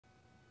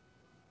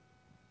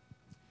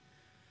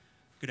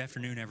Good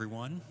afternoon,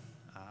 everyone.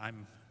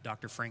 I'm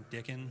Dr. Frank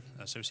Dickin,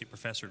 Associate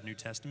Professor of New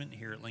Testament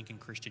here at Lincoln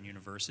Christian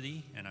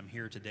University, and I'm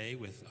here today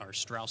with our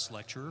Strauss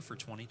Lecturer for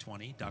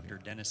 2020, Dr.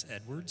 Dennis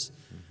Edwards,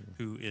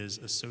 who is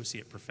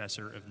Associate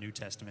Professor of New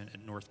Testament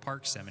at North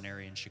Park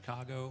Seminary in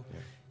Chicago,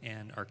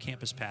 and our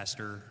campus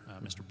pastor,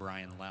 Mr.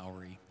 Brian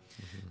Lowry.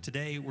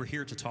 Today, we're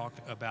here to talk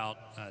about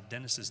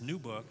Dennis's new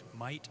book,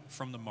 Might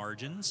from the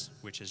Margins,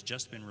 which has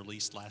just been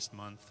released last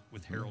month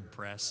with Herald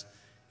Press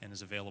and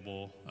is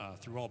available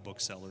through all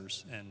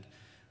booksellers. And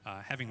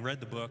having read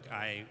the book,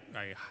 I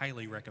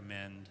highly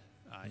recommend,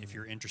 if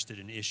you're interested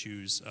in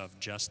issues of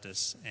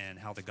justice and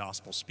how the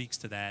gospel speaks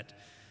to that,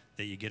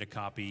 that you get a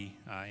copy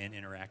and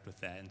interact with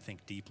that and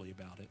think deeply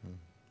about it.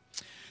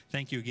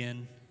 Thank you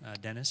again,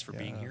 Dennis, for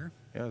being here.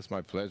 Yeah, it's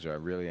my pleasure. I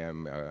really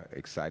am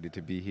excited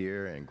to be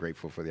here and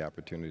grateful for the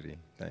opportunity.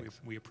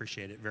 Thanks. We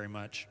appreciate it very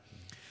much.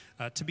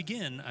 To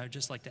begin, I'd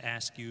just like to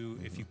ask you,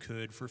 if you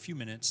could, for a few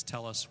minutes,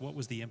 tell us what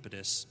was the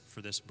impetus for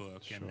this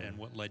book and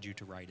what led you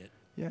to write it.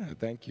 Yeah,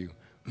 thank you.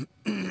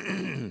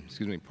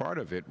 Excuse me. Part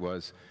of it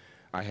was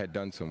I had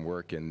done some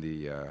work in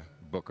the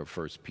book of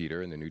 1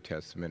 Peter in the New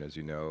Testament, as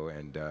you know,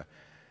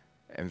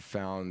 and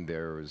found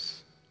there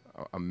was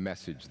a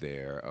message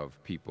there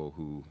of people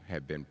who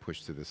had been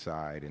pushed to the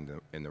side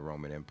in the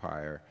Roman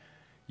Empire,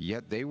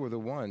 yet they were the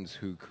ones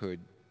who could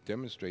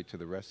demonstrate to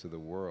the rest of the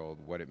world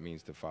what it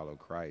means to follow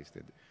Christ.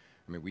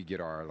 I mean, we get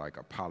our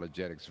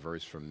apologetics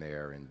verse from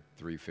there in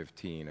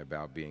 3:15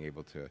 about being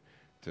able to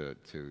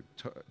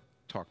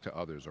talk to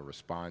others or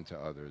respond to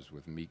others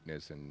with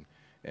meekness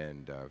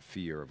and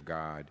fear of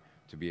God,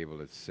 to be able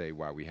to say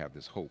why we have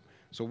this hope.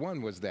 So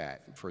one was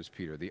that, 1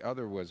 Peter. The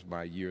other was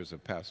my years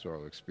of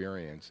pastoral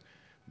experience,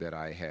 that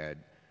I had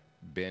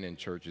been in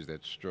churches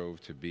that strove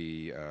to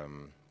be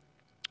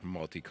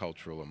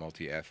multicultural or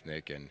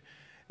multi-ethnic,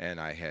 and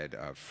I had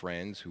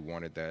friends who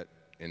wanted that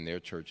in their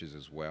churches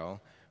as well.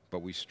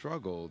 But we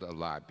struggled a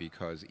lot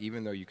because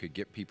even though you could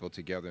get people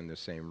together in the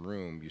same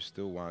room, you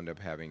still wound up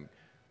having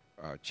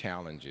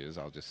challenges,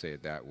 I'll just say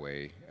it that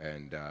way.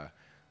 And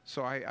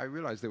so I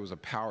realized there was a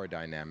power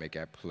dynamic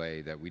at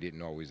play that we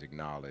didn't always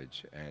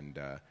acknowledge. And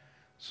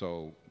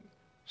so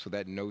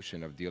that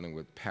notion of dealing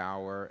with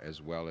power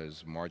as well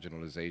as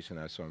marginalization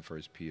I saw in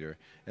 1 Peter.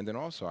 And then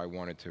also I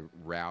wanted to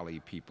rally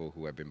people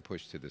who have been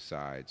pushed to the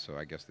side. So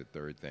I guess the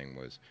third thing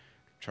was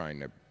trying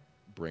to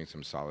bring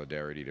some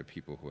solidarity to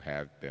people who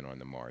have been on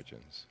the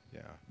margins.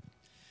 Yeah.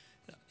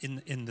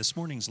 In this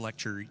morning's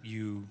lecture,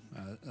 you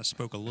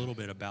spoke a little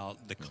bit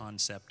about the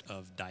concept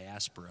of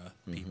diaspora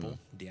people,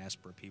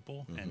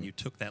 and you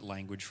took that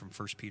language from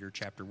 1 Peter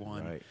chapter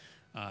 1, Right.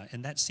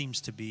 And that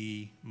seems to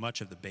be much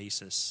of the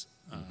basis,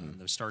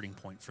 the starting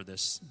point for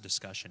this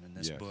discussion in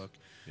this book.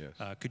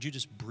 Yes. Could you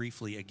just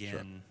briefly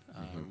again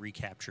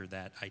recapture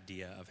that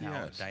idea of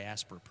how a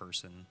diaspora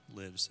person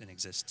lives and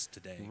exists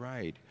today?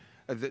 Right.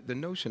 The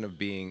notion of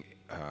being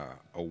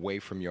away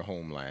from your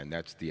homeland,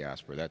 that's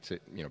diaspora. That's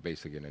it,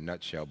 basically in a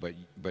nutshell.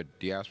 But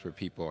diaspora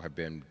people have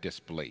been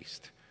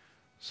displaced.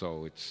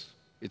 So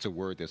it's a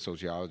word that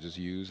sociologists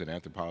use and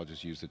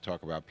anthropologists use to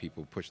talk about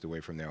people pushed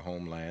away from their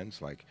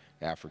homelands, like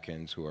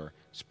Africans who are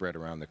spread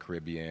around the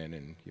Caribbean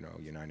and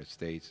United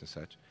States and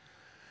such.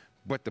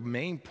 But the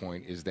main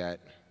point is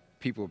that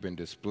people who have been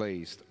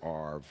displaced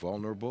are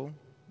vulnerable,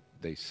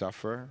 they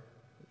suffer,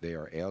 they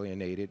are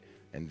alienated.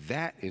 And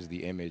that is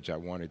the image I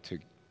wanted to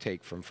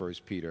take from 1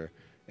 Peter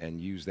and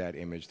use that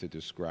image to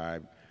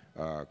describe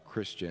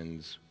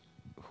Christians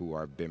who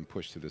are been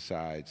pushed to the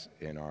sides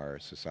in our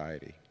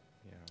society.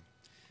 Yeah.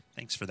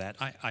 Thanks for that.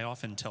 I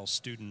often tell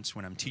students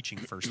when I'm teaching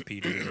 1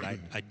 Peter that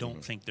I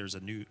don't think there's a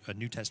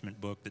New Testament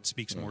book that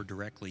speaks more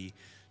directly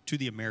to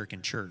the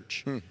American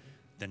church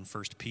than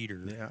 1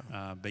 Peter.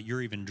 Yeah. But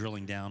you're even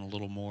drilling down a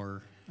little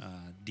more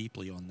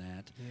deeply on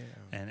that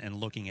and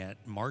looking at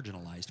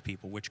marginalized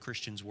people, which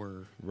Christians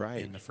were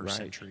in the first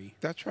century.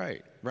 That's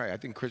right. Right. I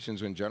think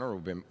Christians in general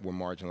were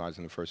marginalized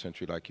in the first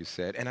century, like you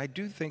said. And I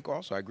do think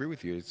also, I agree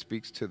with you, it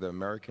speaks to the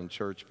American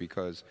church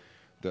because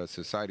the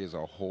society as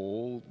a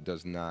whole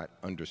does not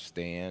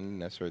understand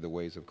necessarily the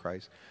ways of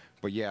Christ.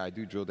 But yeah, I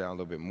do drill down a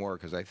little bit more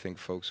because I think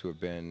folks who have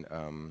been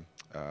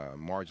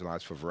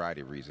marginalized for a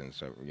variety of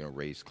reasons,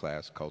 race,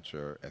 class,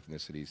 culture,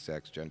 ethnicity,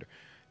 sex, gender,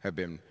 have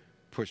been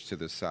pushed to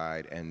the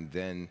side. And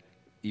then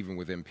even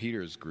within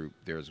Peter's group,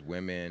 there's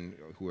women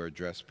who are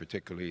addressed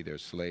particularly,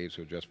 there's slaves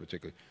who are addressed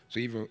particularly. So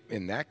even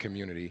in that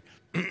community,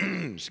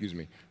 excuse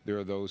me, there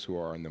are those who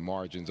are on the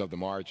margins of the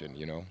margin,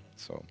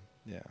 so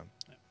yeah.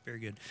 Very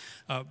good.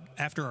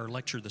 After our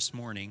lecture this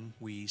morning,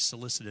 we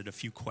solicited a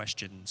few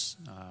questions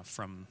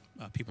from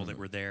people that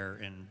were there,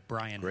 and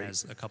Brian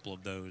has a couple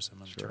of those. I'm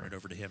going to turn it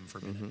over to him for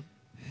a minute.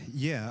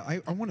 Yeah,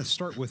 I want to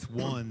start with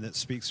one that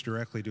speaks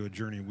directly to a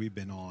journey we've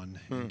been on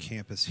in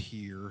campus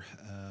here.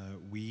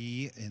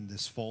 We, in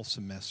this fall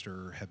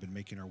semester, have been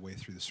making our way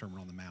through the Sermon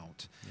on the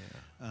Mount.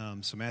 Yeah.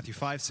 So Matthew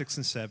 5, 6,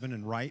 and 7,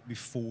 and right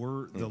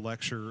before the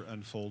lecture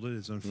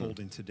is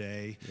unfolding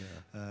today,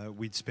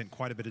 we'd spent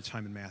quite a bit of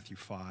time in Matthew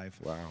 5.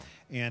 Wow.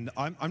 And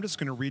I'm just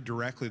going to read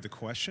directly the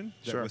question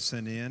that was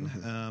sent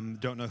in.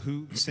 Don't know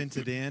who sent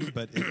it in,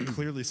 but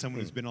clearly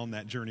someone who's been on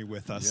that journey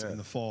with us in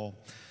the fall.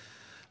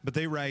 But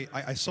they write,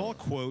 I saw a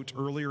quote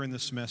earlier in the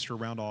semester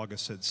around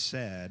August that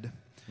said,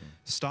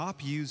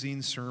 "Stop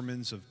using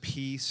sermons of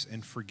peace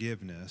and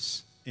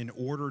forgiveness in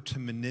order to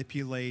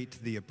manipulate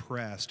the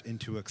oppressed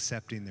into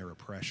accepting their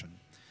oppression."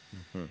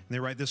 And they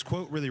write, this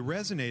quote really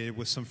resonated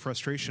with some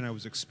frustration I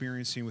was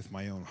experiencing with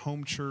my own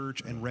home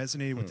church and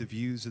resonated with the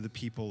views of the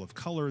people of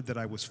color that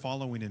I was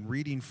following and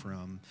reading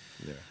from.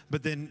 Yeah.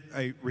 But then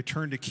I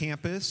returned to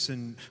campus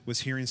and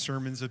was hearing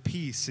sermons of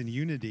peace and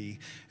unity.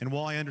 And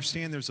while I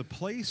understand there's a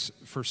place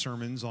for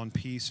sermons on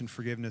peace and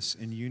forgiveness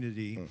and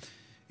unity,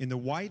 in the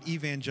white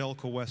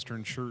evangelical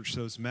Western church,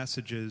 those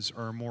messages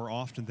are more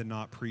often than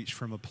not preached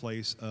from a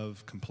place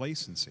of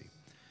complacency.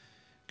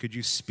 Could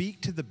you speak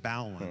to the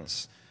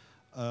balance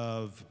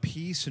of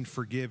peace and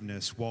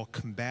forgiveness while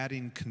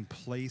combating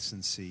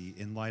complacency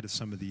in light of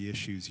some of the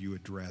issues you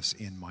address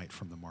in Might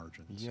from the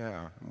Margins?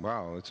 Yeah,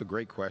 wow, it's a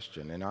great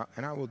question, and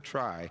I will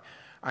try.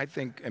 I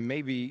think, and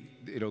maybe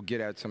it'll get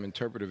at some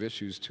interpretive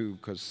issues too,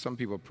 because some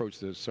people approach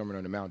the Sermon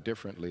on the Mount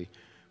differently,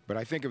 but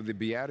I think of the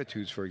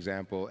Beatitudes, for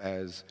example,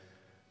 as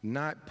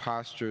not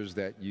postures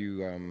that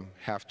you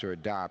have to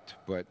adopt,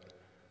 but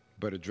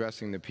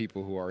addressing the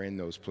people who are in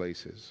those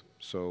places.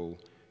 So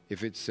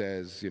if it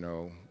says,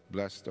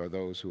 blessed are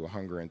those who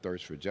hunger and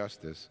thirst for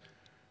justice,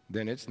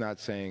 then it's not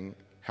saying,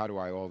 how do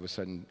I all of a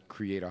sudden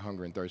create a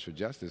hunger and thirst for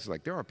justice?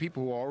 Like, there are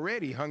people who are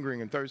already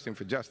hungering and thirsting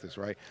for justice,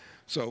 right?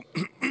 So,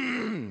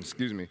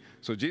 excuse me.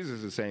 So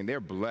Jesus is saying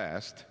they're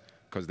blessed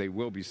because they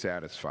will be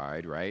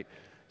satisfied, right?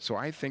 So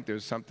I think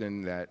there's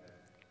something that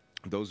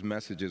those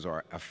messages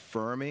are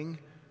affirming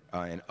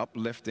and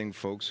uplifting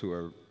folks who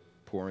are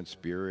poor in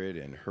spirit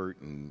and hurt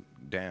and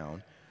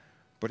down.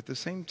 But at the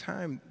same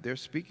time, they're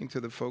speaking to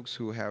the folks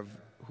who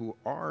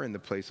are in the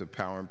place of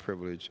power and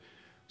privilege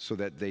so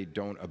that they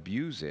don't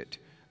abuse it.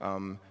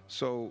 I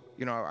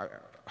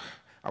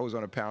was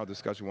on a panel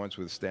discussion once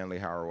with Stanley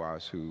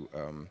Hauerwas, who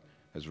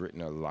has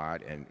written a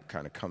lot and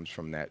kind of comes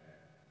from that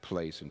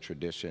place and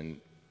tradition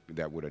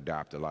that would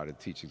adopt a lot of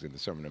teachings in the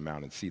Sermon on the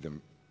Mount and see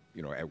them,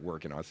 at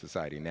work in our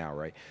society now,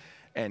 right?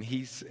 And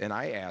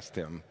I asked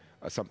him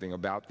something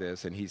about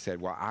this, and he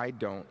said, well, I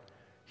don't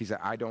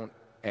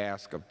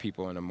ask of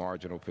people in a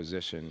marginal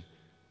position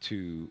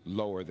to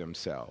lower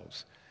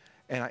themselves.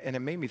 And it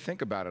made me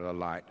think about it a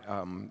lot,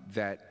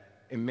 that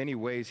in many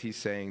ways he's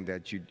saying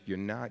that you're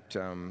not,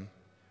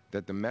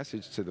 that the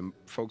message to the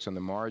folks on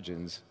the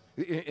margins,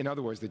 in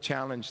other words, the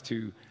challenge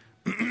to,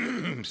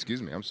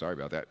 excuse me, I'm sorry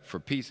about that, for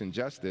peace and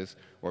justice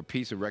or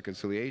peace and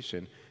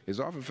reconciliation is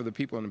often for the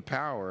people in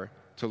power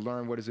to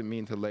learn what does it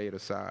mean to lay it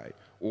aside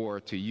or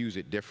to use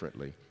it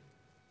differently.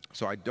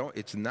 So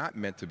it's not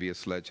meant to be a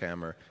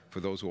sledgehammer for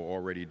those who are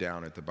already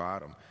down at the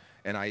bottom.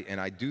 And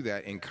I do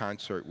that in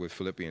concert with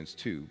Philippians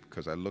 2,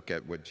 because I look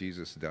at what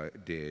Jesus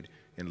did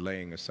in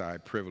laying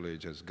aside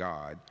privilege as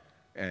God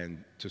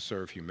and to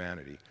serve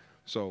humanity.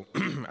 So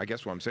I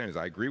guess what I'm saying is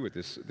I agree with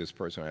this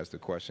person who asked the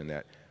question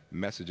that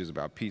messages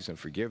about peace and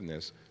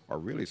forgiveness are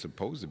really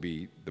supposed to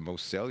be the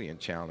most salient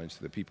challenge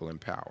to the people in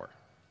power.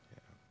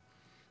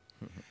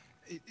 Yeah.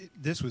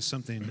 This was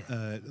something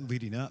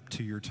leading up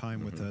to your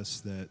time with us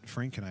that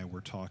Frank and I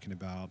were talking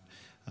about.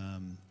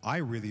 I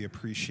really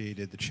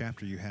appreciated the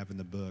chapter you have in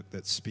the book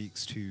that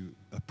speaks to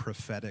a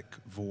prophetic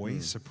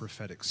voice, a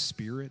prophetic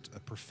spirit, a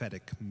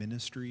prophetic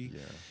ministry. Yeah.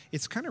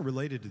 It's kind of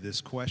related to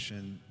this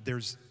question.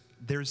 There's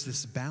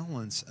this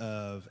balance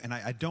of, and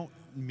I don't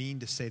mean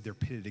to say they're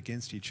pitted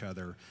against each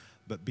other,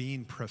 but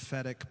being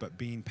prophetic, but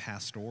being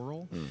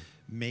pastoral,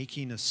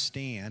 making a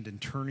stand and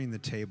turning the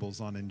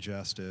tables on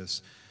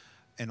injustice,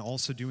 and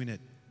also doing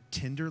it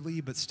tenderly,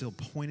 but still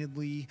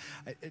pointedly.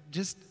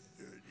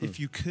 If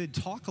you could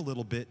talk a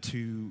little bit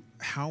to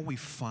how we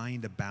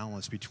find a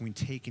balance between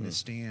taking a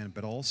stand,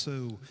 but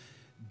also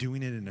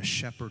doing it in a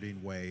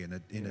shepherding way,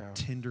 in a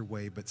tender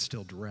way, but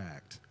still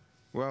direct.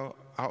 Well,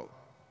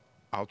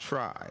 I'll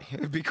try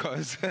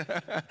because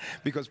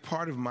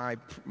part of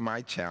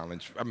my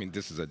challenge, I mean,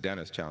 this is a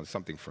dentist challenge,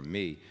 something for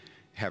me,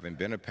 having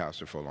been a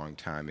pastor for a long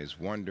time, is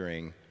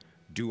wondering,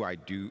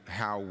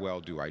 how well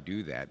do I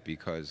do that?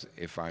 Because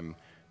if I'm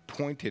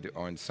pointed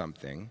on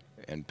something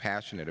and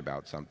passionate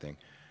about something,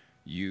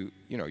 you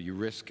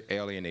risk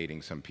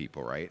alienating some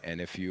people, right?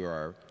 And if you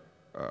are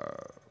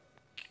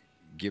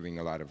giving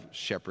a lot of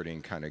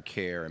shepherding kind of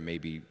care and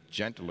maybe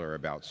gentler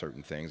about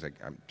certain things,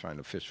 I'm trying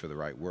to fish for the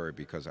right word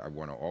because I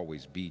want to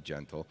always be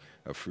gentle,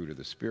 a fruit of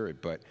the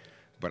Spirit, but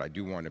but I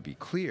do want to be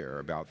clear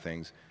about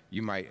things,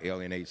 you might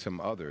alienate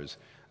some others.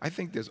 I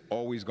think there's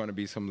always going to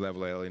be some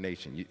level of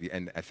alienation.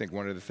 And I think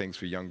one of the things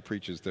for young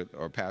preachers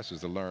or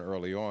pastors to learn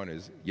early on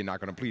is you're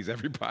not going to please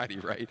everybody,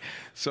 right?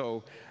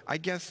 So I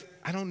guess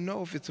I don't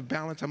know if it's a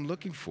balance I'm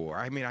looking for.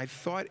 I mean, I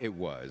thought it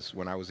was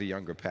when I was a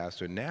younger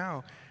pastor.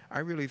 Now I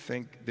really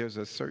think there's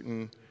a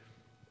certain,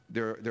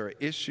 there are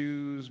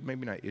issues,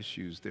 maybe not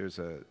issues, there's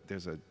a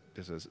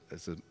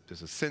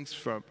sense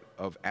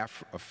of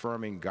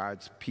affirming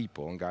God's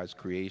people and God's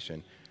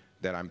creation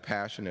that I'm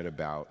passionate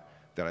about,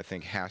 that I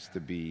think has to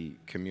be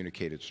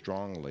communicated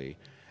strongly.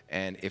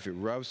 And if it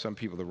rubs some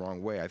people the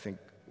wrong way, I think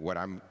what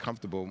I'm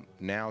comfortable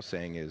now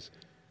saying is,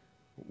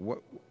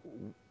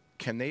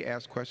 can they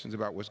ask questions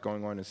about what's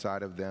going on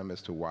inside of them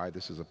as to why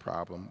this is a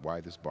problem,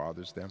 why this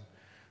bothers them?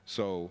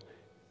 So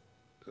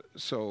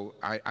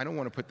I don't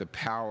want to put the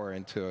power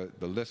into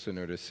the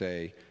listener to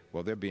say,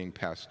 well, they're being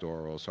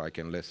pastoral, so I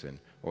can listen,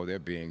 or they're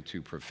being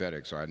too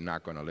prophetic, so I'm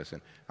not going to listen.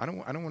 I don't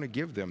want to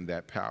give them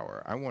that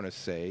power. I want to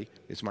say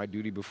it's my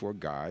duty before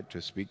God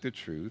to speak the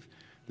truth,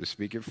 to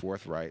speak it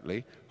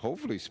forthrightly,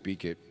 hopefully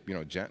speak it,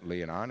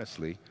 gently and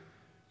honestly.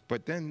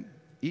 But then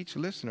each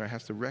listener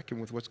has to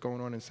reckon with what's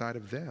going on inside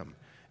of them.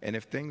 And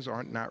if things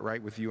aren't not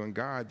right with you and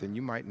God, then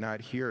you might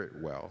not hear it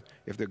well.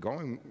 If they're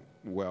going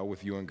well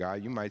with you and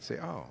God, you might say,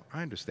 oh,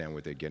 I understand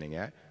what they're getting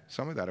at.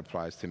 Some of that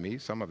applies to me,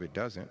 some of it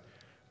doesn't.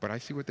 But I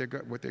see what they're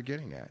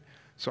getting at.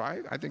 So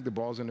I think the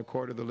ball's in the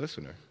court of the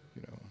listener.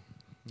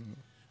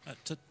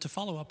 To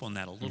follow up on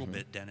that a little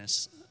bit,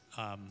 Dennis,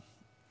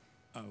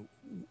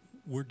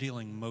 we're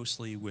dealing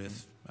mostly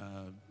with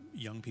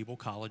young people,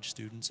 college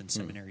students and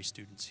seminary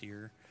students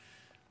here,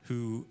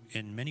 who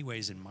in many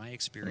ways, in my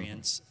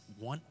experience,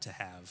 want to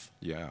have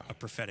a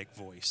prophetic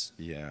voice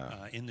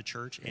in the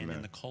church and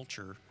in the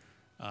culture.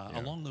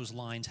 Along those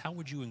lines, how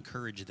would you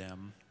encourage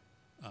them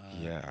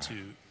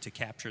to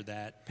capture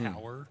that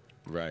power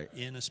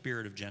in a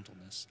spirit of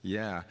gentleness?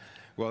 Yeah.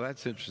 Well,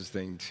 that's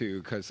interesting,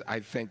 too, because I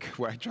think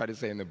what I try to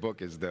say in the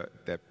book is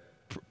that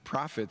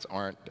prophets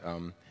aren't,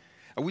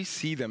 we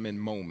see them in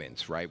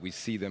moments, right? We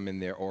see them in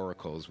their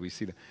oracles. We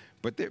see them,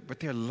 but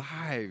their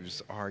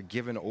lives are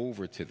given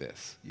over to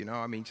this.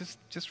 I mean,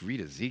 just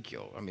read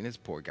Ezekiel. I mean, this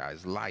poor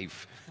guy's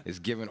life is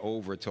given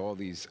over to all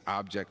these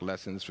object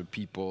lessons for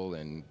people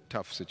and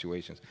tough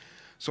situations.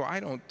 So I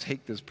don't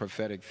take this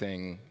prophetic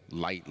thing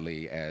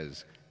lightly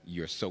as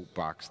your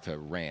soapbox to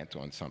rant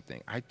on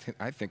something. I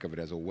think of it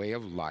as a way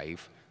of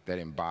life that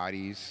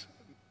embodies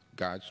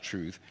God's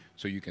truth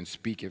so you can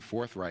speak it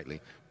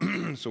forthrightly.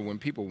 So when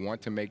people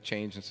want to make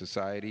change in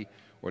society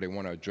or they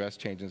want to address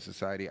change in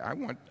society, I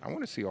want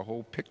to see a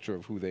whole picture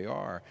of who they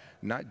are,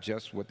 not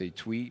just what they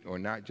tweet or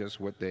not just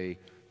what they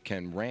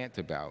can rant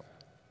about.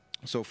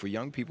 So for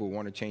young people who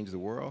want to change the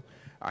world,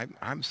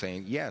 I'm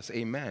saying, yes,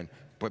 amen.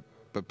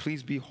 But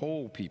please be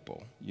whole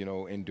people,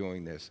 in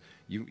doing this.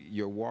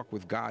 Your walk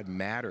with God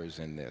matters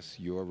in this.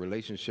 Your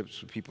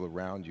relationships with people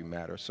around you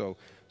matter. So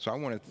I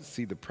want to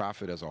see the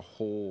prophet as a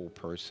whole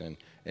person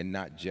and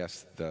not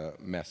just the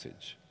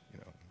message.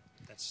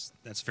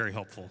 That's very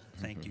helpful.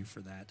 Thank you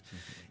for that.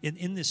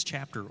 In this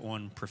chapter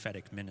on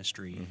prophetic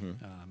ministry,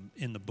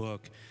 in the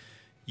book,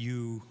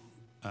 you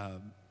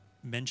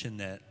mention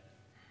that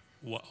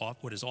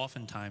what is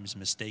oftentimes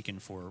mistaken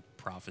for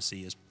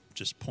prophecy is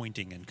just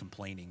pointing and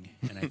complaining,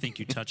 and I think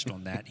you touched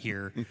on that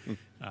here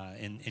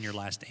in your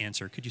last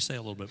answer. Could you say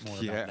a little bit more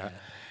about that?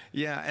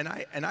 Yeah,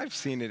 and I've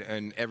seen it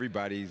in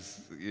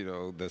everybody's,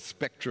 the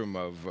spectrum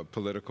of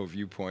political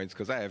viewpoints,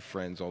 because I have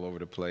friends all over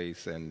the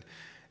place, and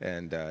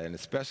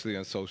especially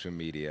on social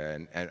media.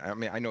 And I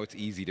mean, I know it's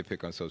easy to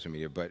pick on social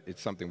media, but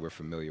it's something we're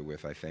familiar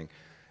with, I think.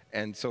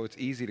 And so it's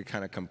easy to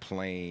kind of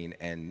complain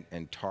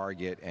and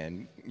target,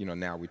 and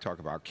now we talk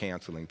about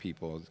canceling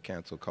people,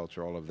 cancel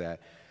culture, all of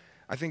that.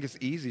 I think it's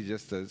easy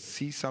just to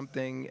see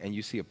something and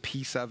you see a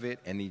piece of it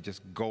and you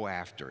just go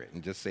after it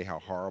and just say how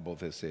horrible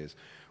this is,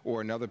 or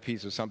another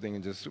piece of something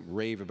and just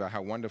rave about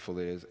how wonderful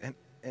it is.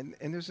 And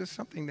there's just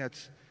something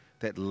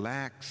that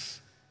lacks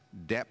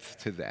depth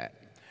to that.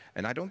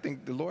 And I don't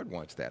think the Lord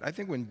wants that. I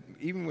think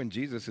even when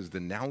Jesus is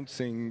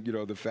denouncing,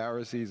 the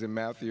Pharisees in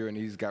Matthew, and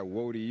he's got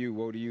woe to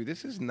you,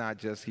 this is not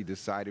just he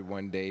decided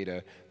one day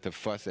to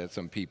fuss at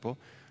some people.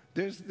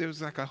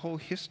 There's like a whole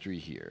history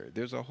here.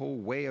 There's a whole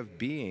way of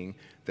being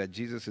that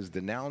Jesus is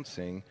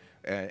denouncing,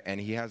 and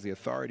he has the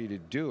authority to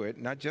do it,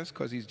 not just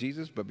because he's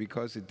Jesus, but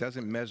because it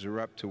doesn't measure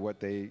up to what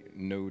they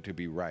know to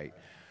be right.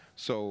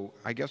 So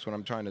I guess what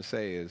I'm trying to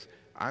say is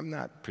I'm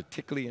not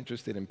particularly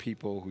interested in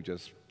people who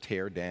just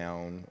tear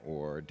down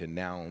or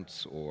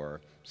denounce or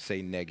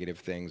say negative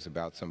things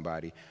about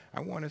somebody.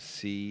 I want to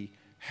see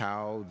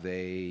how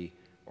they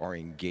are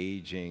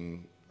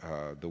engaging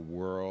the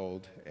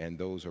world and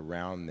those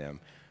around them.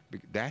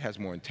 That has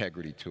more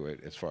integrity to it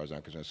as far as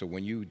I'm concerned. So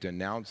when you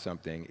denounce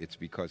something, it's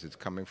because it's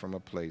coming from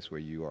a place where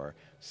you are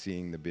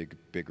seeing the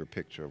bigger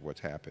picture of what's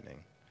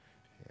happening.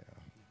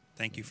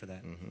 Thank you for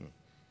that.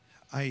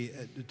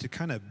 To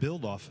kind of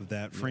build off of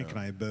that, Frank and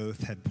I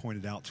both had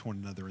pointed out to one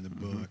another in the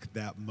book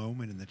that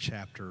moment in the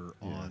chapter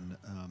on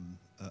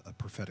a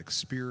prophetic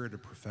spirit, a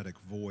prophetic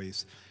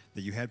voice,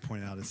 that you had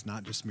pointed out it's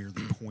not just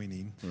merely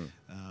pointing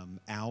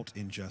out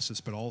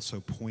injustice, but also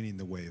pointing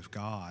the way of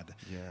God.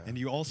 Yeah. And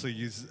you also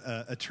use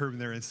a term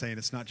there in saying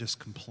it's not just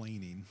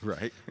complaining.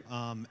 Right.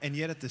 And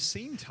yet at the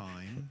same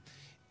time,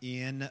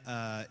 in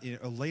a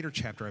later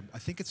chapter, I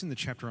think it's in the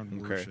chapter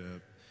on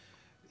worship,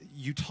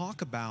 you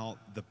talk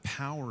about the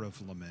power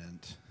of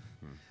lament,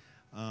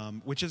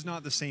 which is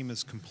not the same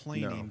as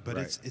complaining, but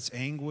it's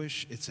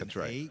anguish, it's an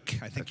ache.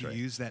 I think you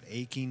use that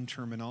aching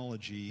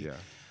terminology. Yeah.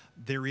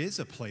 There is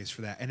a place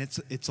for that, and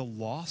it's a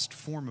lost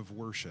form of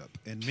worship,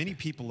 and many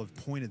people have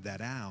pointed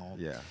that out.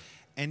 Yeah.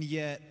 And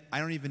yet, I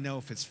don't even know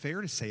if it's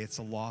fair to say it's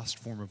a lost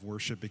form of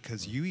worship,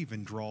 because you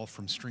even draw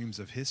from streams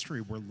of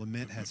history where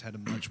lament has had a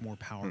much more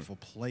powerful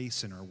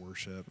place in our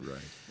worship.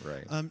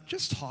 Right.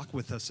 Just talk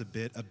with us a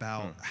bit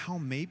about how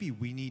maybe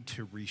we need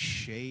to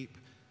reshape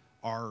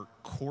our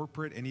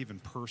corporate and even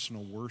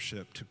personal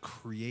worship to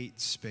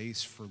create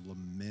space for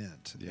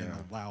lament and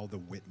allow the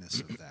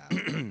witness of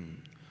that.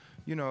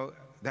 You know,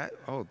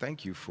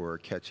 thank you for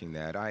catching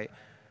that.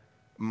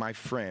 My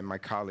friend, my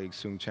colleague,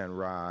 Soong-Chan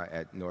Rah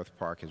at North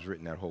Park has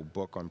written that whole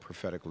book on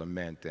prophetic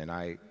lament, and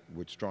I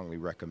would strongly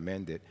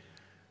recommend it,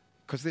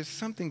 because there's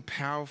something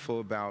powerful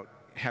about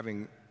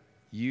having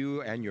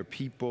you and your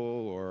people,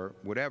 or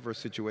whatever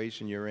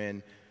situation you're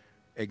in,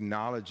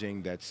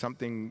 acknowledging that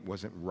something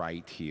wasn't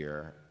right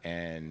here,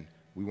 and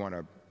we want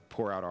to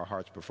pour out our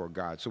hearts before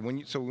God. So when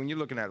you're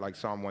looking at like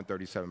Psalm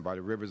 137, by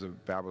the rivers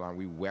of Babylon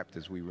we wept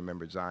as we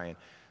remembered Zion,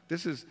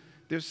 there's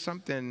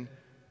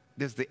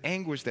the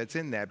anguish that's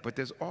in that, but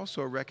there's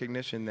also a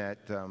recognition that,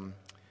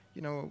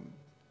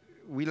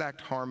 we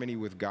lacked harmony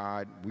with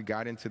God. We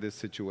got into this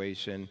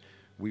situation.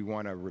 We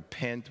want to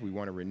repent. We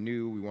want to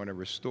renew. We want to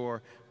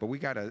restore. But we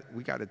gotta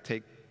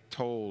take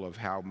toll of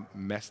how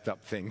messed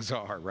up things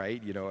are,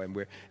 right?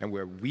 And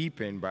we're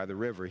weeping by the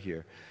river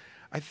here.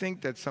 I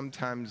think that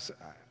sometimes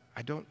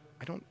I don't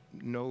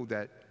know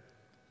that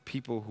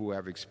people who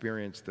have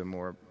experienced the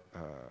more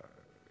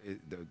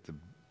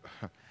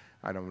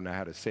I don't know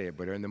how to say it,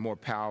 but are in the more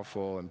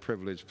powerful and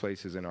privileged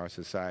places in our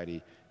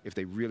society, if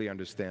they really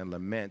understand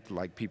lament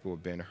like people who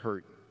have been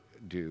hurt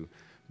do.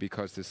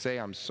 Because to say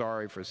I'm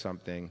sorry for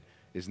something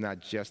is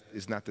not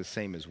the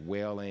same as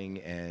wailing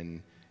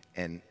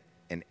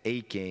and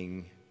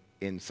aching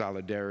in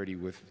solidarity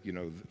with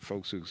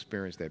folks who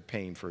experience that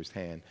pain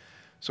firsthand.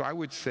 So I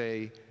would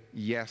say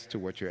yes to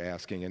what you're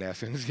asking in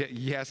essence.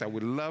 Yes, I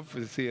would love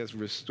to see us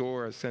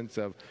restore a sense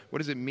of what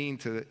does it mean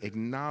to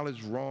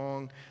acknowledge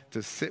wrong,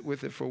 to sit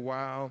with it for a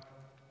while,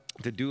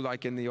 to do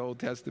like in the Old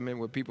Testament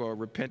where people are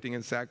repenting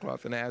in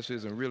sackcloth and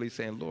ashes and really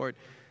saying, Lord,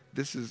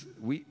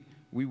 we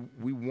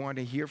want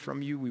to hear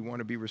from you. We want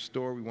to be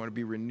restored. We want to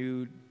be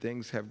renewed.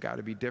 Things have got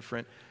to be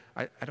different.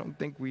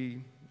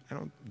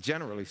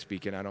 Generally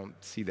speaking, I don't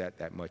see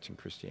that much in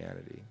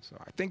Christianity. So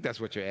I think that's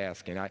what you're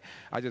asking. I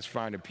just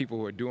find that people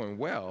who are doing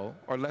well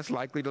are less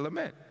likely to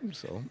lament.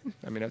 So,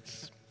 I mean,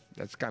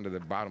 that's kind of the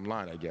bottom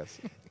line, I guess.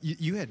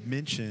 You had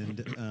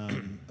mentioned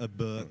a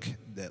book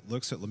that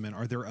looks at lament.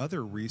 Are there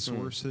other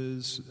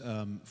resources,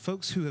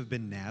 folks who have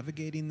been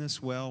navigating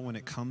this well when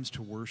it comes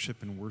to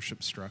worship and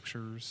worship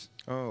structures?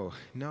 Oh,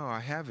 no, I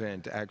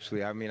haven't,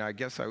 actually. I mean, I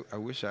guess I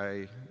wish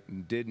I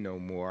did know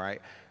more.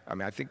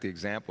 I think the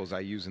examples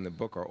I use in the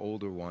book are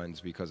older ones,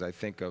 because I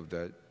think of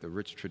the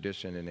rich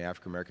tradition in the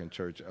African American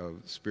church of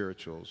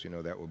spirituals,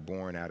 that were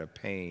born out of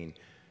pain,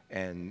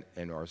 they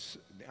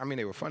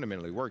were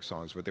fundamentally work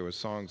songs, but they were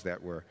songs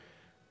that were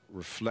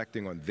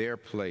reflecting on their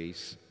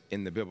place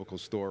in the biblical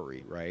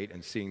story, right,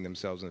 and seeing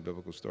themselves in the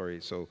biblical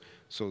story. So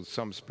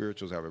some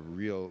spirituals have a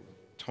real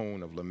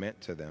tone of lament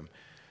to them.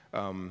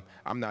 I'm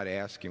not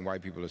asking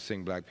white people to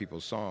sing black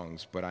people's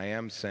songs, but I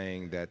am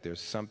saying that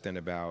there's something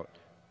about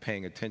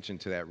paying attention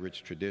to that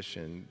rich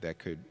tradition that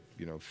could,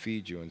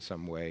 feed you in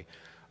some way.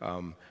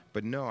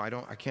 But no,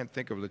 I can't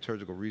think of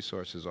liturgical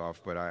resources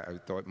but I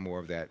thought more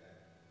of that,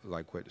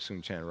 like what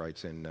Soong-Chan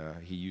writes in,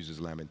 he uses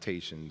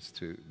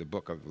the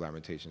book of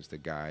Lamentations to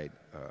guide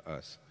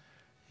us.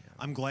 Yeah.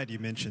 I'm glad you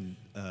mentioned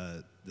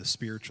the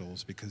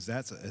spirituals, because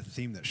that's a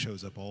theme that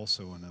shows up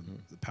also in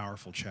the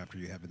powerful chapter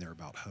you have in there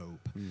about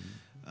hope.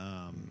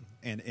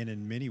 And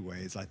in many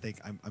ways, I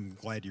think I'm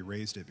glad you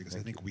raised it, because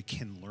I think we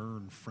can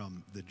learn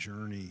from the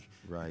journey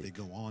that they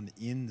go on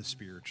in the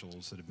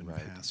spirituals that have been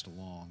passed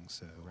along.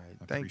 So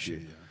I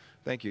appreciate it.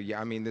 Thank you. Yeah,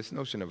 I mean, this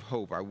notion of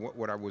hope,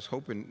 what I was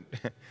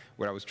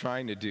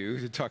trying to do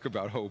to talk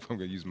about hope, I'm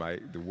going to use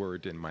the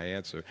word in my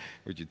answer,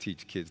 which you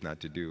teach kids not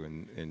to do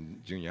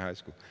in junior high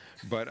school.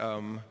 But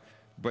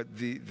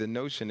the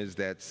notion is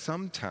that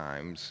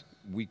sometimes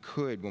we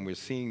could, when we're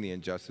seeing the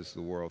injustice of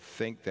the world,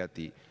 think that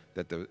the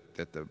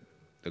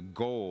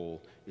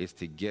goal is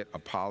to get a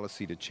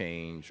policy to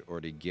change or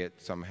to get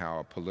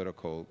somehow a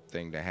political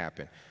thing to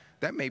happen.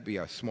 That may be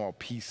a small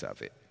piece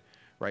of it,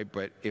 right?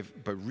 But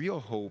real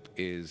hope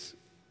is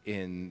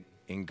in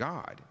in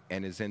God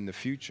and is in the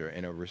future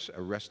and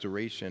a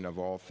restoration of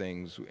all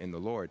things in the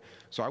Lord.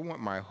 So I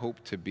want my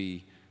hope to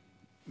be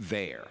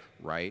there,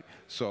 right?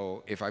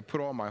 So if I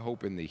put all my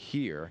hope in the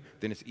here,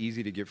 then it's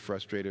easy to get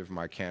frustrated if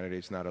my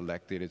candidate's not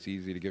elected. It's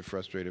easy to get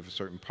frustrated if a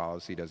certain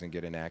policy doesn't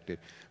get enacted.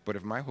 But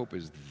if my hope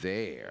is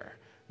there,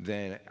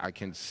 then I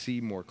can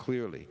see more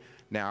clearly.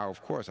 Now,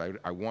 of course,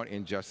 I want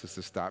injustice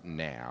to stop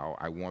now.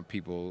 I want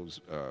people's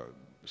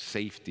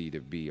safety to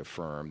be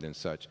affirmed and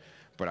such.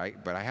 But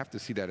I have to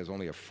see that as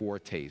only a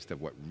foretaste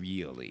of what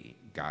really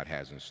God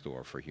has in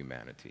store for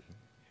humanity.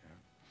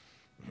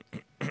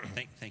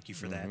 Thank you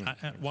for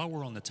that. While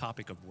we're on the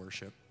topic of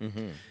worship,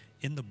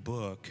 in the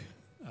book,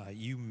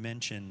 you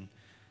mention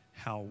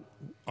how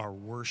our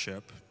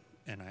worship,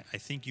 and I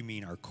think you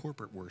mean our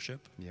corporate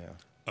worship,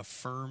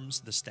 affirms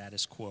the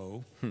status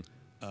quo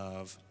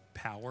of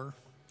power,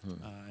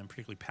 and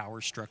particularly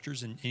power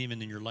structures. And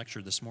even in your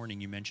lecture this morning,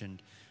 you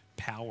mentioned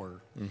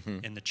power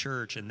in the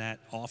church, and that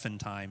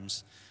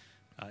oftentimes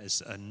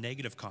is a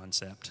negative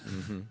concept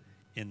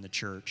in the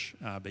church.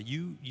 But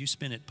you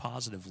spin it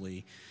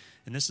positively.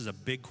 And this is a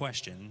big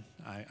question.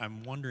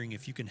 I'm wondering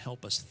if you can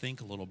help us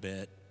think a little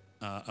bit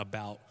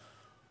about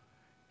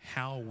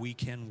how we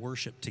can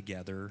worship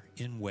together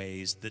in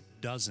ways that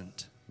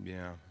doesn't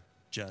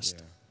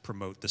just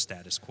promote the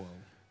status quo.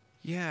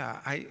 Yeah,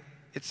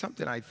 it's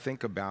something I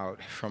think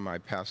about from my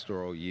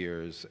pastoral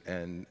years,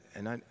 and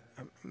I'm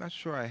not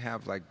sure I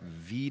have like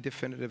the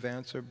definitive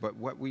answer, but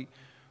what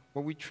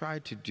we try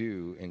to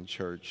do in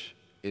church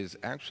is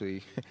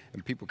actually,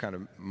 and people kind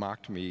of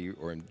mocked me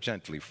or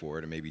gently for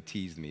it, or maybe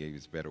teased me,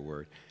 is a better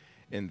word,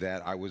 in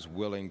that I was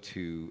willing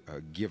to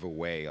give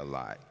away a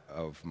lot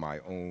of my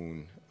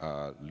own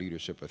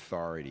leadership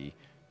authority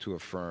to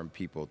affirm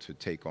people to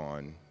take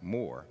on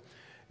more.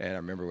 And I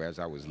remember as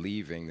I was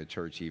leaving the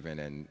church even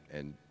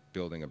and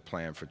building a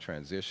plan for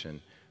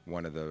transition,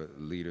 one of the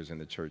leaders in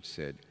the church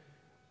said,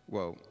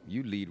 well,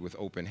 you lead with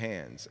open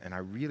hands. And I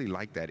really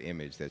liked that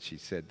image that she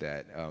said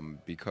that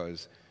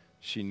because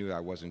she knew I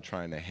wasn't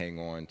trying to hang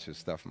on to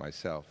stuff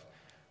myself.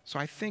 So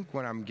I think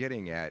what I'm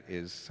getting at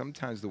is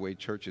sometimes the way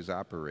churches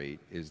operate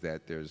is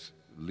that there's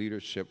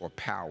leadership or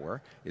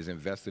power is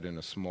invested in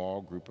a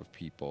small group of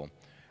people,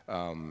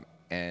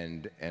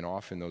 and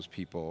often those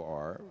people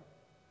are,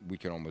 we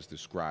can almost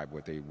describe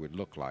what they would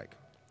look like.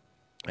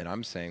 And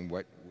I'm saying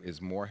what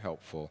is more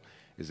helpful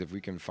is if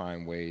we can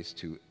find ways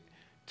to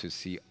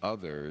see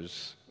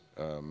others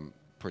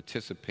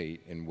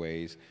participate in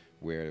ways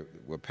where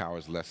power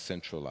is less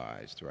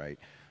centralized, right?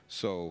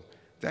 So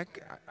that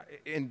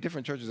in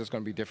different churches, there's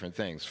going to be different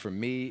things. For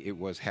me, it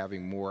was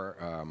having more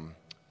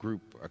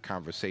group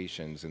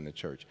conversations in the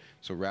church.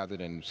 So rather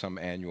than some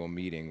annual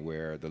meeting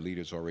where the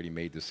leaders already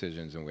made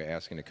decisions and we're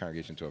asking the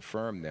congregation to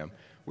affirm them,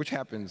 which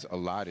happens a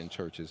lot in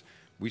churches,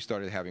 we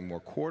started having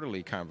more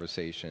quarterly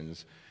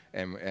conversations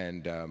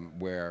and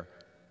where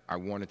I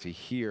wanted to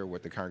hear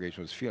what the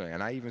congregation was feeling.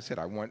 And I even said,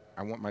 I want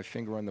my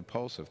finger on the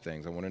pulse of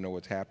things. I want to know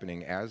what's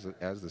happening as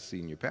the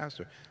senior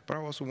pastor, but I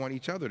also want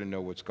each other to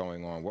know what's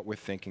going on, what we're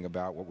thinking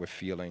about, what we're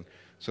feeling,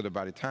 so that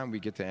by the time we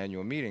get to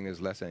annual meeting,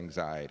 there's less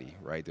anxiety,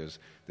 right? There's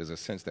a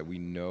sense that we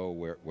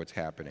know what's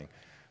happening.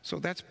 So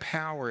that's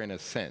power in a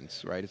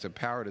sense, right? It's a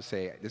power to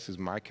say, this is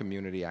my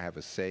community, I have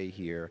a say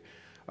here.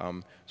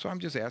 So I'm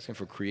just asking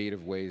for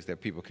creative ways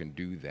that people can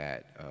do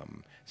that.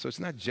 So it's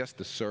not just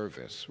the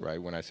service,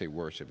 right? When I say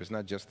worship, it's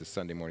not just the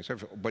Sunday morning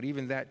service, but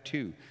even that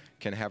too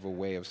can have a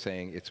way of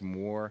saying it's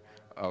more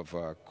of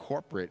a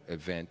corporate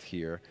event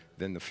here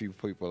than the few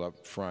people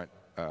up front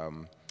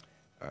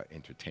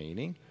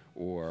entertaining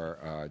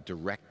or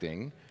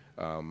directing.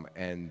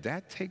 And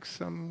that takes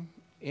some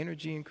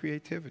energy and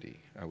creativity,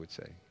 I would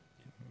say.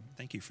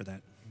 Thank you for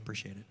that.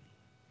 Appreciate it.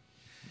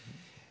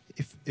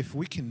 If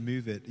we can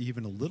move it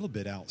even a little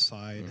bit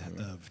outside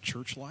of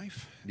church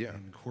life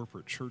and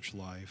corporate church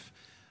life,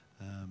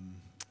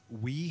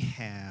 we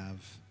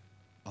have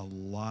a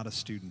lot of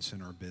students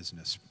in our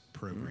business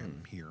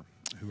program here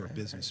who are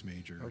business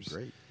majors. Oh,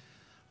 great.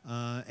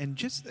 And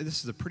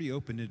this is a pretty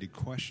open-ended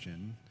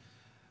question,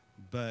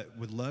 but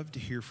would love to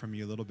hear from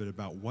you a little bit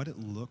about what it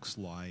looks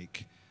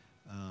like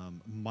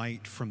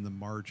might from the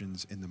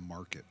margins in the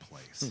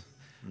marketplace.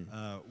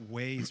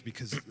 Ways,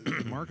 because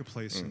the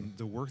marketplace and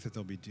the work that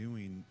they'll be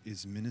doing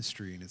is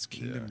ministry and it's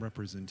kingdom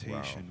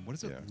representation. Wow. What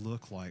does it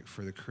look like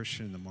for the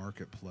Christian in the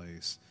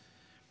marketplace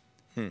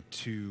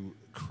to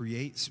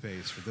create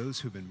space for those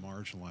who've been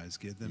marginalized,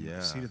 give them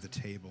a seat at the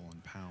table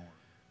and power?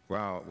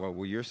 Wow.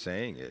 Well, you're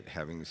saying it,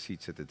 having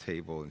seats at the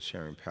table and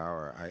sharing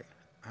power.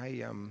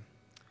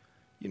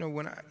 You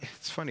know,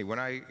 it's funny, when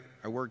I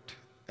worked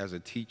as a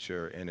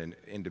teacher in an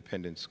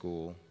independent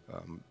school,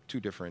 2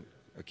 different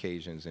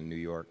occasions in New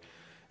York.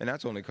 And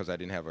that's only because I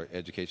didn't have an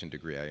education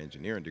degree, I had an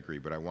engineering degree,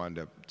 but I wound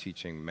up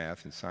teaching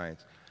math and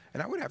science.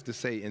 And I would have to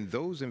say, in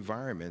those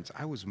environments,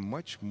 I was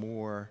much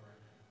more,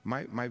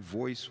 my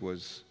voice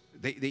was,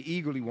 they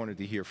eagerly wanted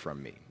to hear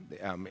from me.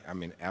 I'm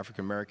an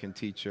African-American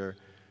teacher.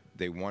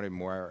 They wanted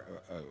more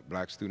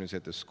black students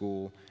at the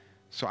school.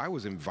 So I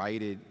was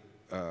invited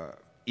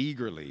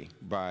eagerly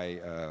by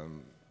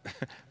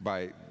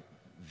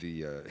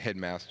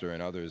headmaster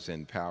and others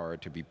in power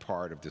to be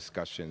part of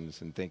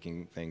discussions and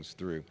thinking things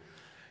through.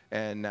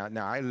 And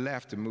now I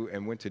left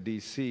and went to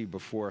D.C.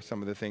 before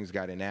some of the things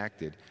got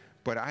enacted.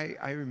 But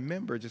I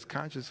remember just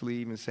consciously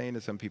even saying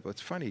to some people,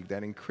 it's funny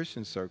that in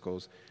Christian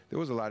circles, there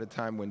was a lot of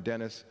time when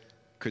Dennis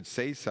could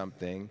say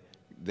something,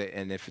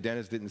 and if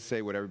Dennis didn't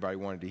say what everybody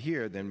wanted to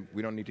hear, then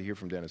we don't need to hear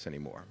from Dennis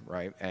anymore,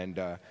 right? And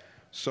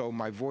so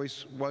my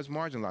voice was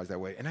marginalized that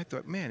way. And I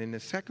thought, man, in the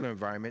secular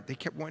environment, they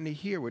kept wanting to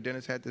hear what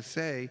Dennis had to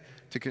say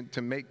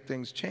to make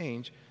things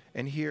change.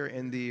 And here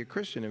in the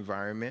Christian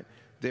environment,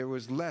 there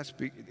was less.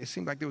 It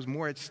seemed like there was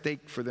more at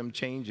stake for them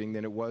changing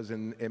than it was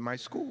in my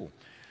school.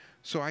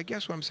 So I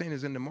guess what I'm saying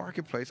is in the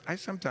marketplace, I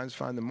sometimes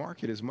find the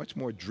market is much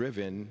more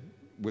driven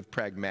with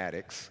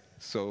pragmatics.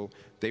 So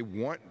they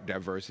want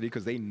diversity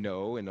because they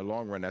know in the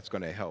long run that's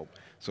going to help.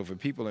 So for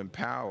people in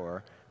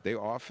power, they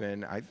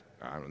often, I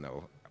don't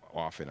know,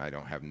 often I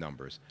don't have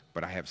numbers,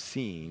 but I have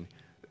seen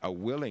a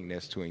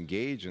willingness to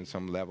engage in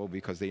some level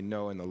because they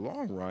know in the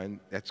long run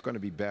that's going to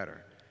be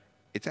better.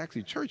 It's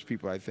actually church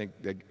people, I think,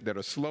 that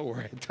are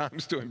slower at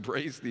times to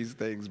embrace these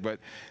things. But,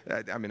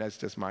 I mean, that's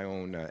just my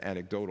own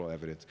anecdotal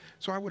evidence.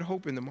 So I would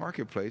hope in the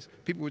marketplace,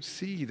 people would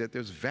see that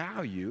there's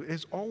value.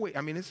 It's always,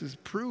 I mean, this is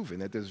proven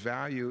that there's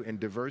value in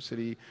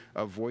diversity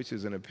of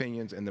voices and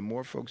opinions. And the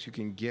more folks you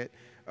can get,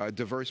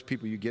 diverse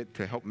people you get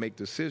to help make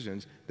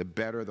decisions, the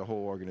better the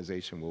whole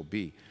organization will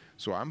be.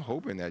 So I'm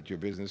hoping that your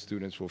business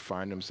students will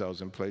find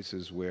themselves in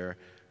places where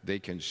they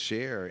can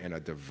share in a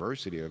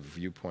diversity of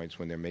viewpoints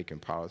when they're making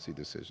policy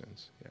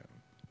decisions.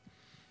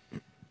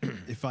 Yeah.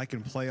 If I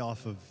can play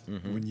off of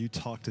when you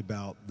talked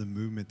about the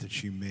movement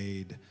that you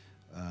made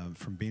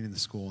from being in the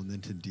school and then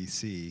to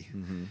D.C.,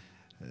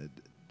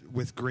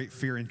 with great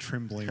fear and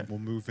trembling, we'll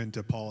move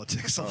into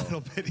politics a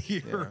little bit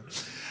here.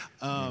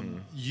 Yeah.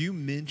 You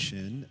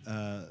mention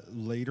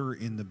later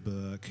in the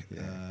book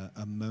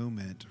a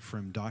moment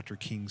from Dr.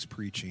 King's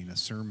preaching, a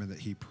sermon that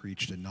he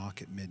preached, A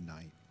Knock at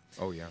Midnight.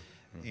 Oh, yeah.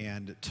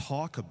 And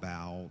talk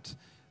about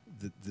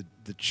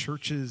the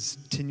church's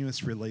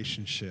tenuous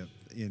relationship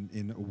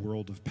in a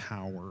world of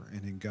power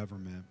and in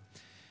government.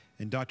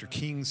 And Dr.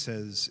 King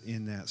says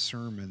in that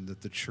sermon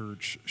that the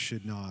church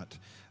should not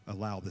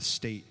allow the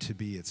state to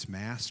be its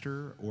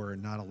master or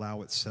not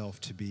allow itself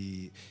to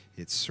be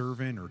its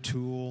servant or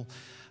tool,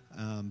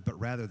 but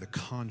rather the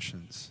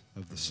conscience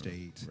of the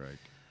state. Right.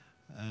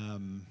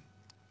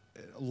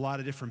 A lot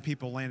of different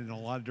people landed on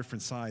a lot of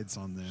different sides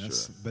on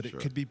this, but it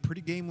could be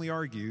pretty gamely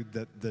argued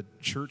that the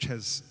church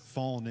has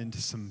fallen into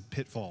some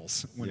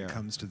pitfalls when it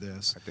comes to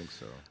this. I think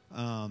so.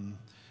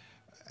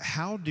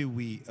 How do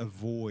we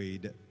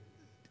avoid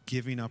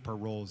giving up our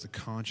role as the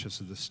conscience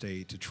of the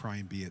state to try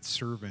and be its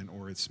servant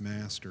or its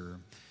master?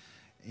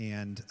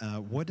 And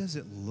what does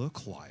it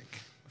look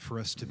like for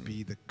us to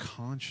be the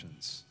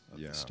conscience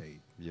of the state?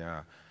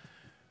 Yeah.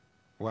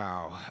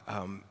 Wow.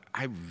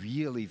 I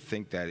really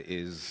think that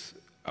is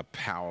a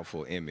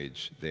powerful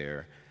image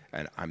there,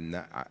 and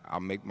I'll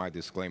make my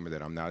disclaimer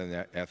that I'm not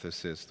an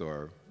ethicist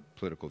or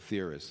political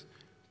theorist,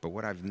 but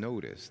what I've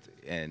noticed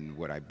and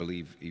what I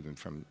believe even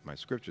from my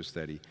scripture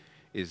study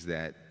is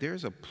that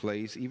there's a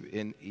place,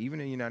 even in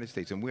the United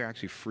States, and we're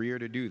actually freer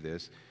to do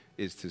this,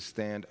 is to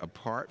stand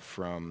apart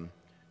from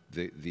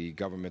the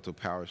governmental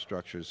power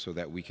structures so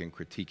that we can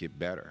critique it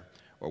better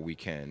or we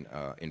can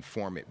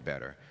inform it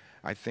better.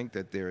 I think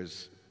that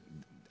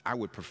I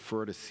would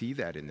prefer to see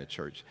that in the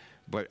church.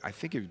 But I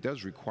think it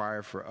does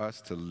require for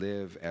us to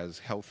live as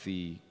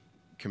healthy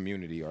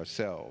community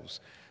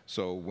ourselves.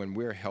 So when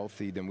we're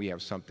healthy, then we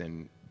have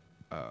something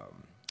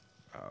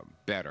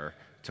better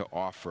to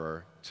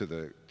offer to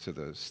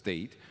the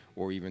state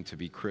or even to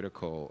be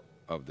critical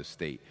of the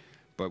state.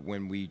 But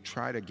when we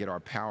try to get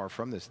our power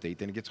from the state,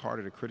 then it gets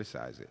harder to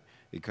criticize it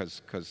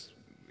because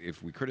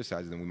if we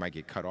criticize it, then we might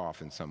get cut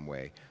off in some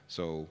way.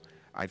 So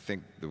I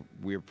think the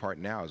weird part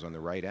now is on the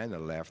right and the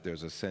left,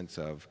 there's a sense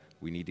of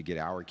we need to get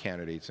our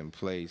candidates in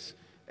place,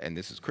 and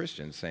this is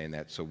Christians saying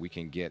that, so we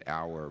can get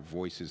our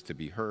voices to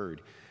be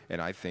heard.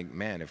 And I think,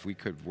 man, if we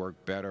could work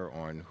better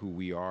on who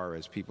we are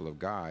as people of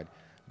God,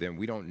 then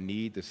we don't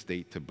need the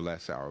state to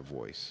bless our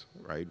voice,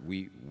 right?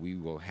 We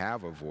will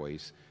have a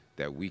voice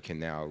that we can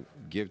now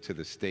give to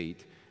the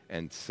state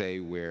and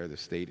say where the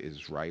state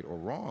is right or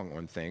wrong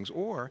on things,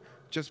 or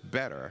just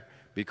better.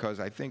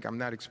 Because I think I'm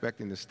not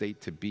expecting the state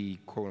to be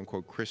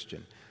quote-unquote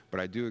Christian, but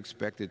I do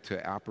expect it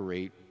to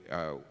operate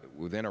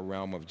within a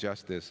realm of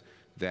justice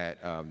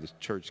that the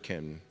church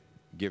can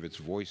give its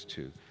voice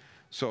to.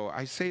 So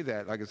I say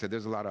that, like I said,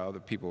 there's a lot of other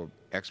people,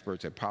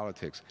 experts at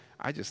politics.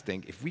 I just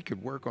think if we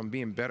could work on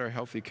being better,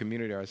 healthy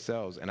community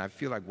ourselves, and I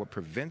feel like what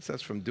prevents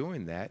us from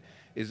doing that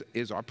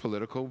is our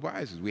political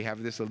biases. We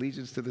have this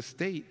allegiance to the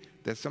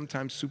state that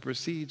sometimes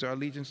supersedes our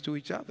allegiance to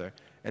each other.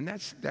 And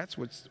that's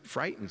what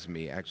frightens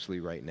me, actually,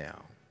 right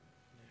now.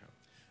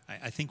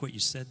 I think what you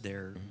said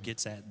there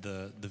gets at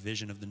the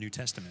vision of the New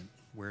Testament,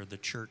 where the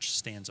church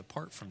stands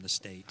apart from the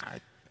state.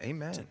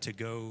 Amen. To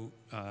go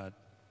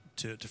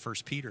to 1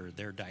 Peter,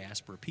 their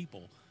diaspora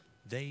people,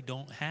 they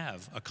don't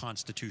have a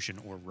constitution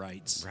or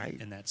rights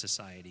in that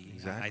society.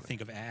 Exactly. I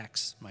think of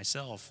Acts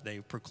myself.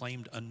 They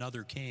proclaimed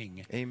another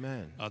king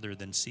Amen. other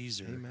than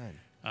Caesar.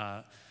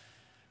 Amen.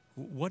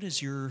 What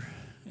is your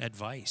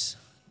advice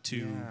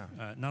to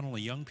not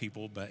only young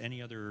people, but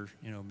any other,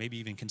 maybe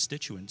even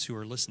constituents who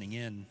are listening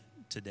in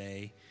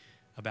today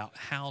about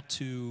how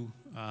to,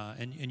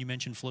 and you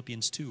mentioned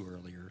Philippians 2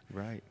 earlier,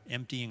 right?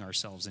 Emptying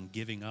ourselves and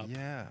giving up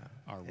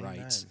our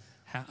rights.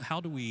 How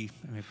do we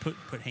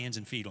put hands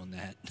and feet on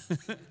that?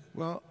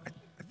 Well,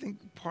 I think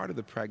part of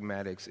the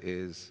pragmatics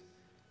is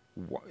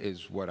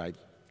what I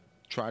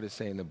try to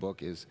say in the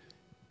book is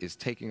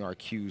taking our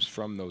cues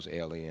from those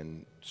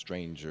alien,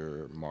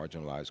 stranger,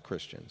 marginalized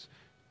Christians,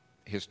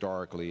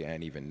 historically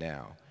and even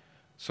now.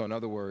 So in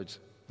other words,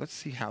 let's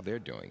see how they're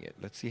doing it.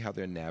 Let's see how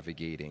they're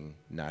navigating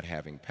not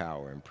having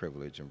power and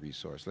privilege and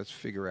resource. Let's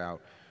figure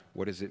out,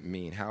 what does it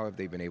mean? How have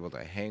they been able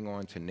to hang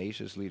on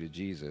tenaciously to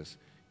Jesus,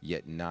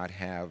 yet not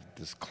have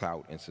this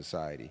clout in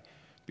society?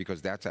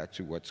 Because that's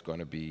actually what's going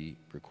to be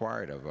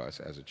required of us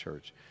as a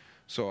church.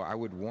 So I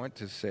would want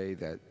to say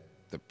that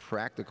the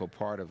practical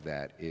part of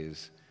that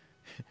is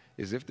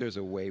if there's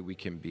a way we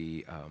can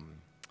be,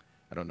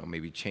 I don't know,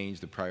 maybe change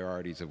the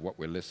priorities of what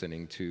we're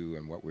listening to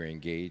and what we're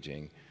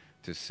engaging,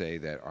 to say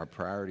that our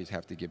priorities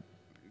have to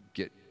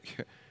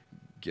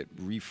get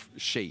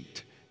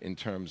reshaped in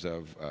terms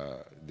of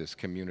this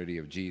community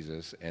of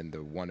Jesus and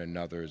the one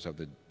another's of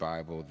the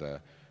Bible,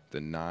 the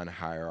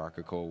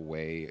non-hierarchical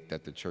way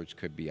that the church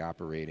could be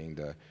operating,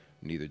 the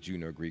neither Jew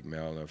nor Greek,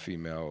 male nor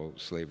female,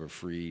 slave or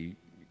free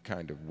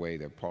kind of way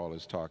that Paul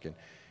is talking.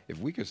 If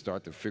we could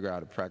start to figure out how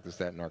to practice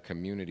that in our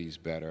communities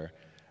better,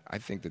 I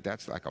think that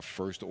that's like a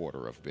first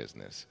order of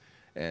business.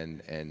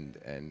 And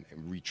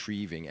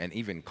retrieving and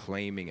even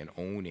claiming and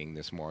owning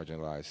this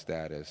marginalized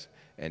status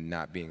and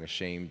not being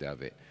ashamed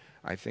of it,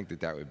 I think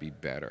that would be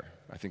better.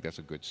 I think that's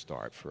a good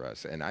start for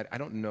us. And I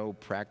don't know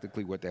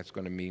practically what that's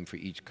going to mean for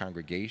each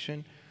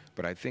congregation,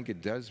 but I think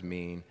it does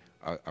mean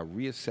a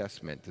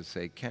reassessment to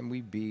say,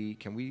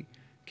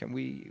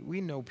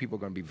 we know people are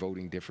going to be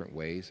voting different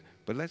ways,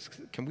 but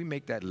can we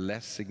make that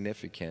less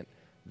significant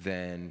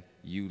than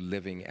you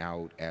living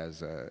out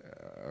as a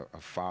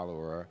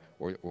follower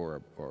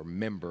or a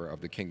member of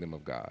the kingdom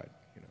of God?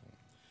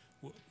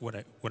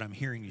 What I'm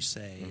hearing you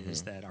say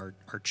is that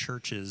our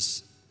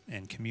churches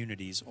and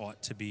communities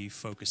ought to be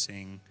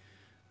focusing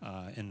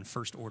in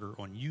first order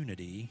on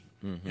unity,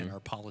 and our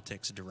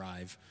politics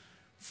derive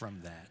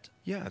from that.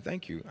 Yeah,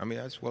 thank you. I mean,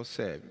 that's well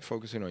said.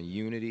 Focusing on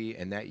unity,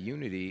 and that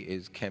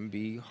unity can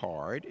be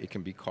hard, it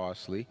can be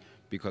costly,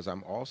 because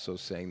I'm also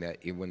saying that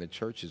when the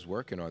church is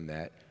working on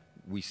that,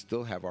 we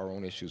still have our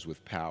own issues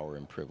with power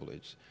and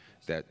privilege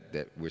that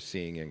we're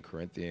seeing in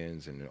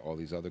Corinthians and in all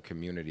these other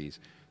communities.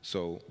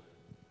 So,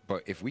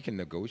 but if we can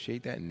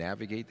negotiate that and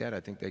navigate that, I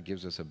think that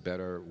gives us a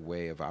better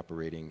way of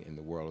operating in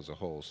the world as a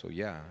whole. So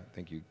yeah, I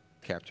think you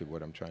captured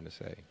what I'm trying to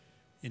say.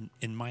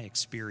 In my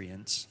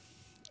experience,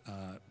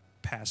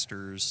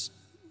 pastors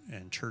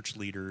and church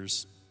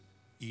leaders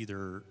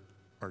either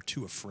are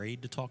too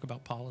afraid to talk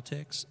about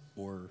politics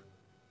or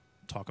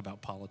talk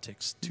about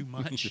politics too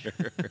much.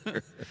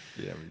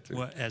 Yeah, me too.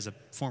 Well, as a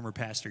former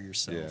pastor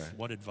yourself,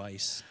 what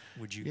advice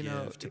would you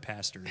give to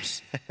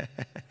pastors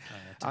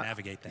to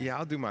navigate that? Yeah,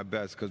 I'll do my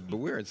best, but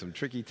we're in some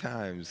tricky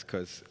times,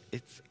 because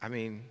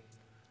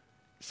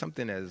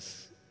something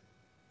as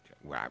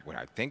what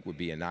I think would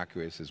be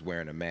innocuous as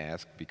wearing a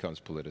mask becomes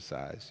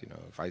politicized.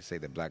 If I say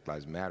that Black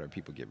Lives Matter,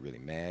 people get really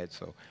mad.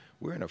 So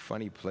we're in a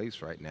funny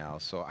place right now.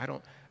 So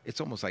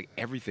it's almost like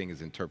everything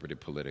is interpreted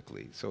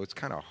politically. So it's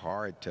kind of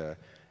hard to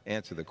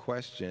answer the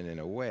question in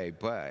a way,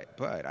 but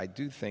I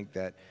do think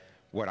that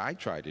what I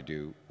tried to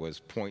do was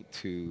point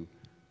to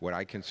what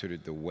I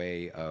considered the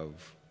way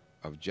of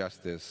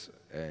justice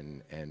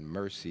and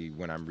mercy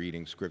when I'm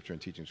reading Scripture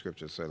and teaching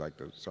Scripture, so like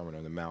the Sermon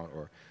on the Mount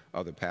or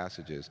other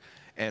passages.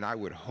 And I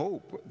would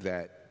hope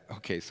that,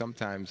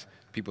 sometimes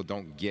people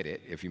don't get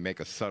it. If you make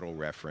a subtle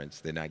reference,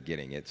 they're not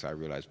getting it. So I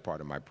realized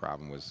part of my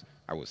problem was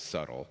I was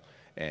subtle.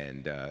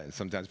 And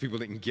sometimes people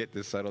didn't get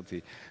the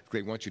subtlety.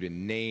 They want you to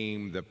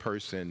name the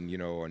person,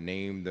 or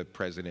name the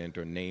president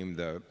or name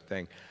the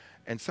thing.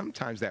 And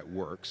sometimes that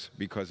works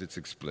because it's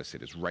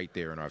explicit. It's right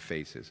there in our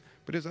faces.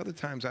 But there's other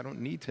times I don't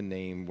need to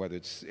name, whether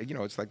it's,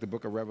 it's like the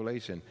book of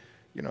Revelation.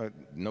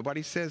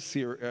 Nobody says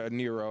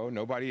Nero.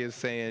 Nobody is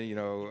saying,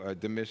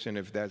 Domitian,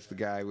 if that's the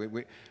guy.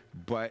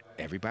 But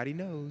everybody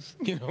knows,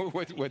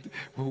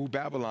 who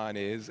Babylon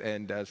is.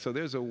 And so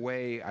there's a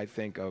way, I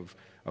think, of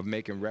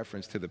making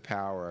reference to the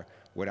power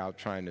without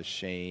trying to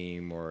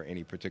shame or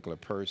any particular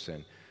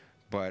person.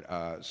 But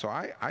so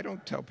I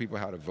don't tell people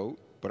how to vote,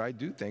 but I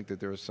do think that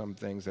there are some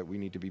things that we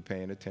need to be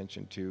paying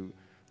attention to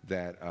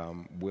that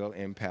will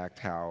impact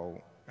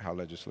how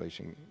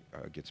legislation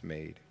gets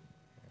made.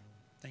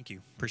 Thank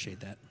you. Appreciate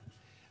that.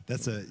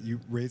 You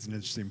raise an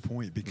interesting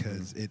point,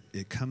 because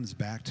it comes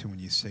back to when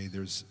you say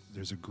there's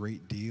a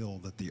great deal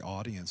that the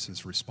audience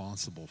is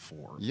responsible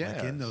for. Yes.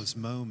 Like in those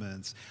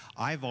moments,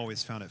 I've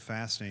always found it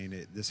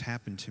fascinating. This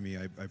happened to me.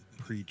 I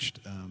preached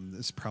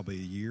this probably a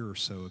year or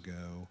so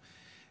ago,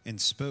 and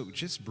spoke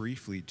just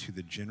briefly to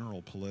the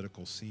general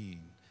political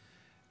scene,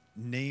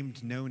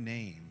 named no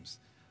names,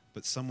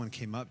 but someone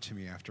came up to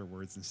me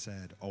afterwards and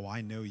said, "Oh,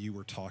 I know you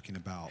were talking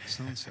about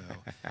so-and-so."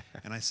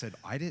 And I said,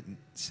 "I didn't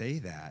say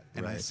that."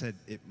 And I said,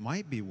 "It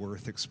might be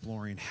worth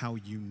exploring how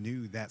you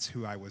knew that's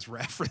who I was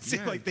referencing."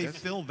 Yeah, like they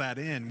filled that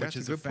in, which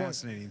is a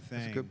fascinating thing.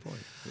 That's a good point.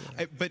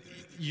 Yeah. But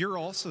you're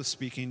also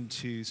speaking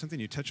to something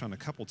you touch on a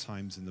couple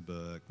times in the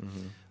book,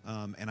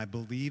 and I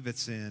believe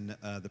it's in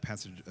the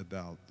passage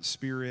about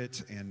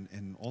spirit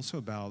and also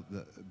about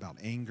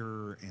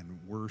anger and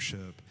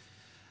worship.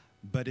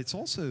 But it's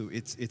also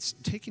it's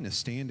taking a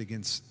stand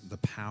against the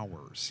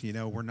powers. You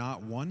know, we're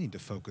not wanting to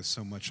focus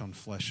so much on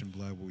flesh and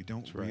blood, but we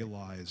don't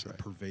realize the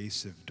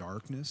pervasive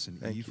darkness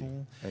and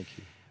evil. Thank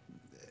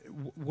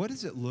you. What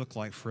does it look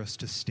like for us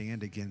to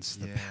stand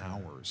against the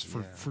powers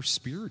for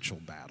spiritual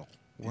battle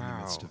in the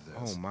midst of this?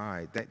 Oh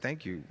my!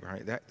 Thank you.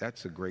 Right,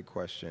 that's a great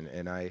question.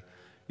 And I,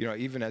 you know,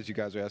 even as you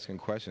guys are asking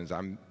questions,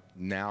 I'm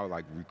now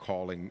like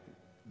recalling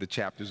the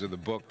chapters of the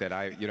book that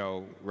I,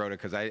 wrote it,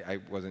 because I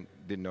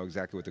didn't know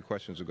exactly what the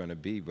questions were going to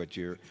be, but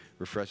you're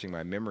refreshing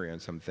my memory on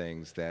some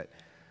things.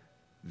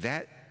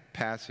 That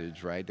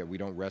passage, right, that we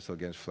don't wrestle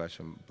against flesh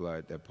and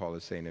blood, that Paul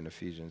is saying in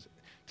Ephesians,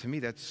 to me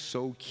that's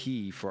so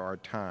key for our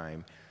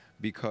time,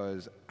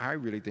 because I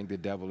really think the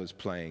devil is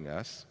playing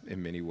us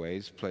in many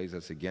ways, plays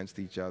us against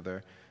each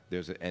other.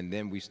 And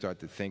then we start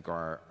to think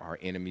our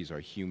enemies are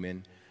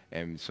human,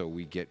 and so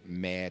we get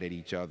mad at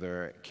each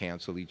other,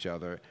 cancel each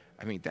other.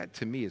 I mean, that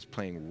to me is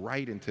playing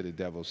right into the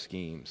devil's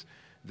schemes,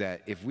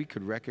 that if we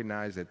could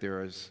recognize that there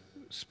are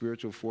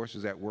spiritual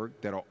forces at work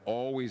that are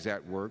always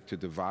at work to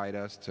divide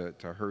us, to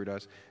hurt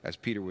us. As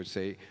Peter would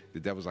say,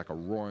 the devil's like a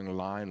roaring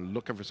lion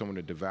looking for someone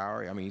to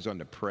devour. I mean, he's on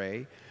the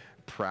prey,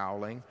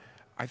 prowling.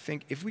 I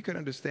think if we could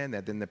understand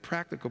that, then the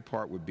practical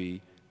part would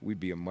be we'd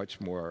be a much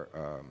more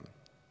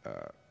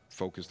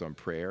focused on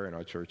prayer in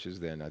our churches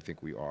than I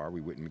think we are.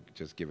 We wouldn't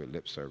just give it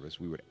lip service.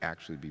 We would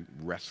actually be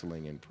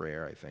wrestling in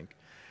prayer, I think.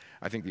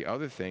 I think the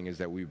other thing is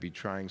that we'd be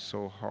trying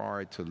so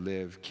hard to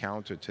live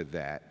counter to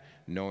that,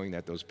 knowing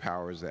that those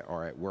powers that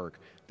are at work,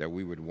 that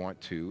we would want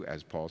to,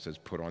 as Paul says,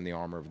 put on the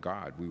armor of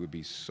God. We would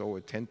be so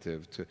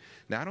attentive to.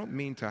 Now, I don't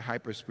mean to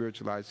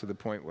hyper-spiritualize to the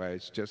point where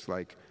it's just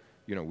like,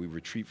 we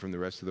retreat from the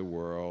rest of the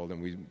world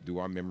and we do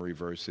our memory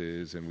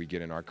verses and we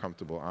get in our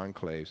comfortable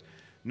enclaves.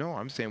 No,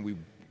 I'm saying we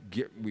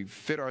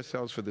fit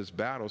ourselves for this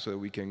battle so that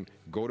we can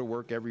go to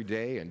work every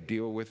day and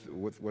deal with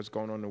what's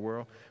going on in the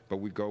world, but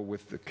we go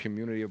with the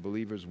community of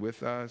believers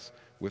with us,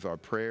 with our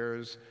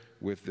prayers,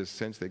 with this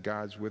sense that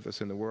God's with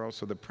us in the world.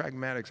 So the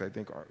pragmatics, I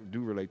think,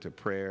 do relate to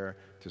prayer,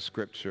 to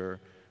scripture,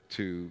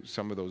 to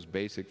some of those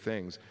basic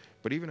things.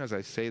 But even as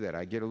I say that,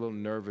 I get a little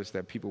nervous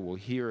that people will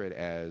hear it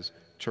as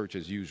church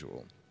as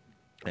usual.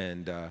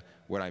 And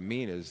what I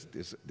mean is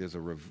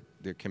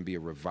there can be a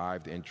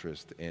revived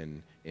interest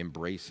in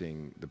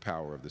embracing the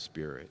power of the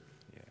Spirit.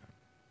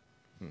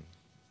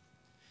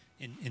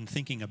 In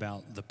thinking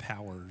about the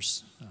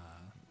powers,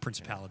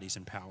 principalities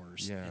and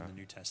powers in the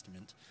New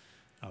Testament,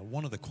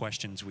 one of the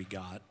questions we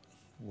got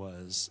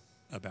was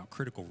about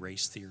critical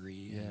race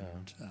theory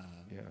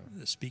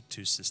and speak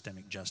to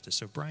systemic justice.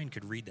 So if Brian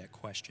could read that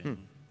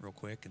question real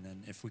quick, and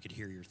then if we could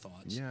hear your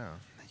thoughts.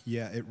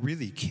 Yeah, it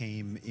really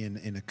came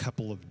in a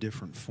couple of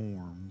different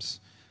forms.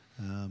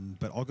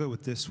 But I'll go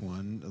with this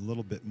one, a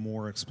little bit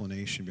more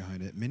explanation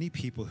behind it. Many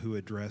people who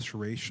address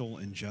racial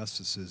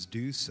injustices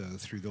do so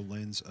through the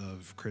lens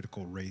of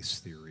critical race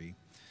theory.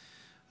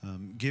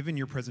 Given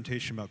your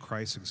presentation about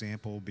Christ's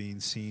example being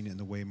seen in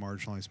the way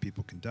marginalized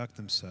people conduct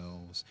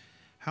themselves,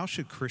 how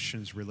should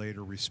Christians relate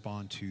or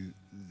respond to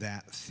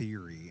that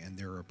theory and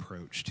their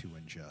approach to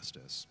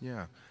injustice?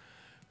 Yeah.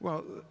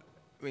 Well,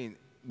 I mean,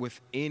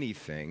 with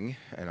anything,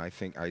 and I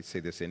think I'd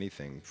say this,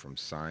 anything from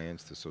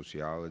science to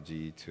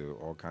sociology to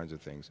all kinds of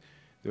things,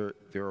 there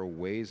are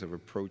ways of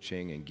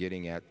approaching and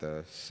getting at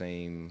the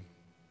same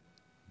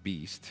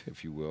beast,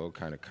 if you will,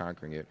 kind of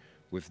conquering it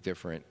with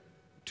different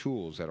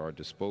tools at our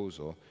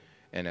disposal.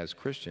 And as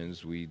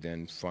Christians, we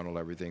then funnel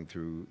everything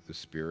through the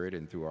Spirit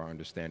and through our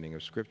understanding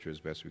of Scripture as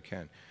best we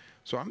can.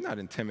 So I'm not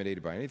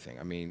intimidated by anything.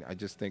 I mean, I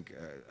just think,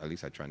 at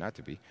least I try not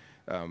to be,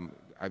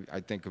 I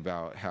think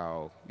about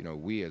how,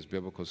 we as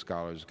biblical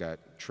scholars got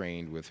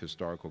trained with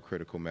historical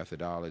critical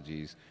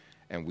methodologies,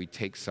 and we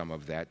take some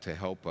of that to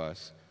help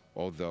us,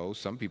 although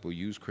some people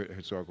use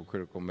historical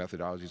critical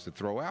methodologies to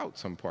throw out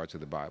some parts of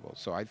the Bible.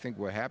 So I think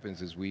what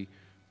happens is we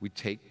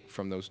take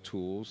from those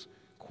tools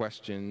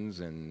questions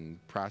and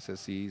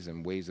processes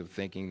and ways of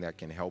thinking that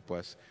can help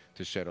us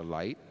to shed a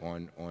light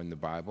on the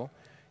Bible,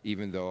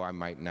 even though I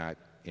might not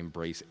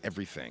embrace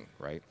everything,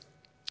 right?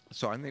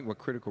 So I think what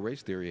critical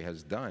race theory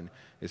has done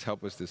is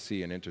help us to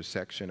see an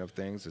intersection of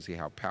things, to see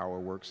how power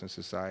works in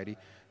society,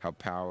 how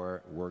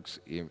power works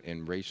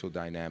in racial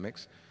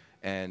dynamics.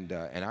 And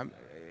I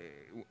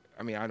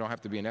mean, I don't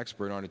have to be an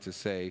expert on it to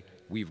say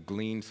we've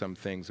gleaned some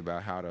things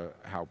about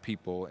how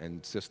people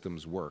and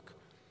systems work.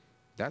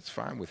 That's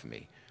fine with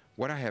me.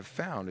 What I have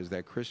found is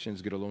that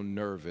Christians get a little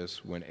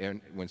nervous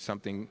when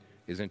something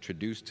is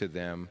introduced to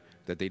them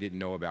that they didn't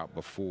know about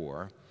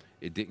before,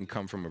 it didn't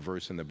come from a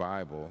verse in the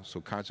Bible,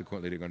 so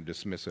consequently they're going to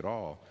dismiss it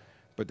all.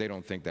 But they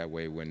don't think that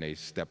way when they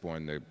step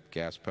on the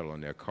gas pedal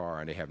in their car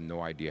and they have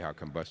no idea how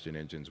combustion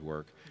engines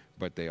work,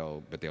 but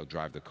they'll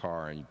drive the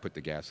car and you put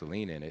the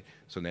gasoline in it,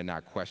 so they're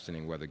not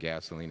questioning whether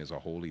gasoline is a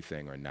holy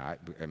thing or not.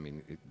 I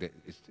mean,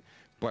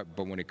 but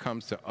when it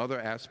comes to other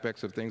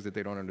aspects of things that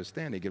they don't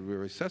understand, they get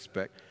very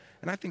suspect.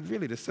 And I think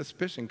really the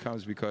suspicion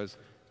comes because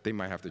they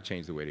might have to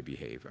change the way they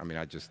behave. I mean,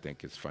 I just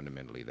think it's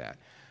fundamentally that.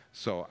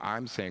 So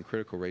I'm saying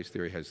critical race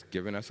theory has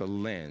given us a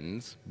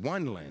lens,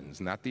 one lens,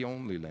 not the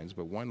only lens,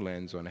 but one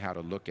lens on how to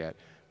look at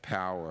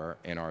power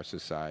in our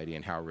society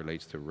and how it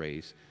relates to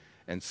race.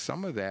 And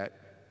some of that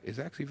is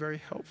actually very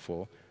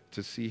helpful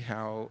to see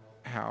how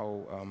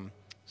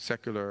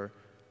secular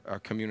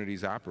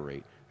communities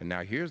operate. And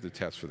now here's the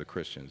test for the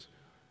Christians.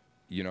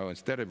 You know,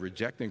 instead of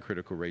rejecting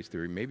critical race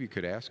theory, maybe you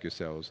could ask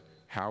yourselves,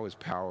 how is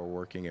power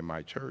working in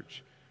my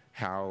church?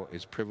 How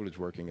is privilege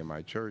working in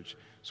my church?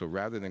 So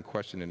rather than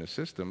questioning the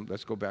system,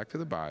 let's go back to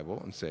the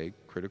Bible and say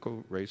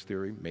critical race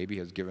theory maybe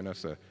has given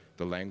us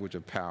the language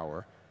of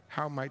power.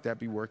 How might that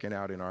be working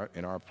out in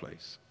our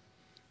place?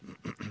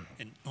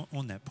 And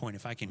on that point,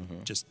 if I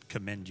can just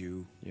commend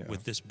you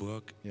with this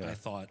book, I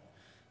thought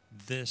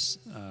this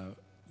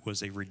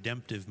was a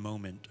redemptive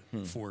moment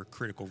for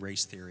critical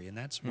race theory. And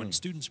that's when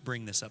students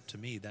bring this up to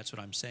me, that's what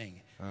I'm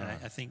saying. And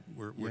I think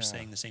we're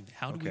saying the same thing.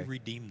 How do we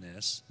redeem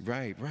this?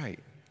 Right.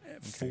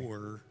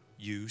 For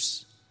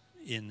use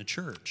in the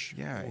church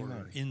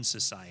or in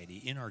society,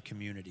 in our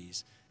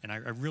communities. And I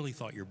really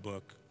thought your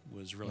book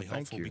was really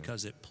helpful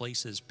because it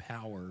places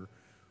power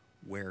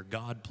where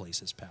God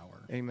places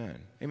power. Amen.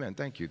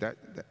 Thank you.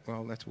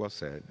 Well, that's well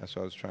said. That's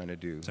what I was trying to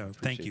do. So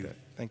thank you.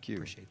 Thank you.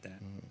 Appreciate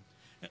that.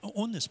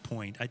 On this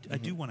point, I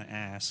do want to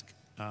ask,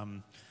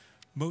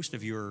 most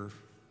of your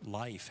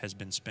life has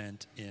been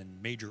spent in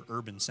major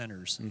urban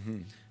centers.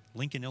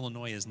 Lincoln,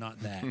 Illinois is not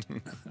that.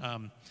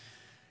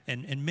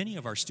 And many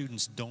of our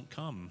students don't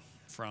come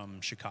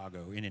from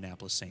Chicago,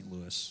 Indianapolis, St.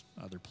 Louis,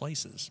 other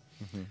places.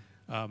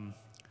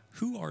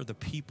 Who are the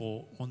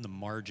people on the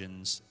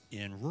margins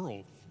in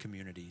rural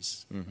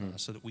communities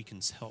so that we can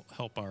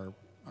help our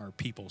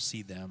people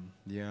see them?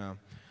 Yeah.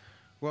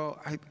 Well,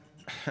 I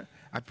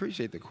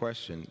appreciate the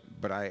question,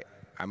 but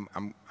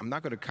I'm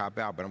not going to cop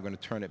out, but I'm going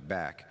to turn it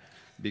back,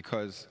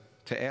 because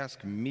to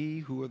ask me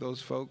who are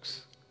those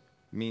folks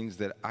means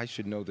that I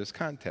should know this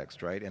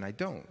context, right? And I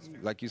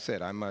don't. Like you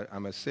said, I'm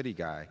a city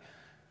guy,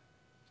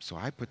 so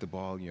I put the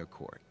ball in your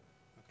court.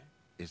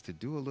 Is to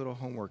do a little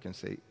homework and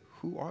say,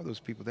 who are those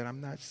people that I'm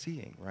not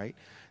seeing, right?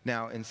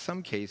 Now, in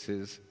some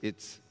cases,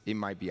 it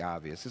might be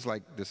obvious. It's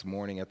like this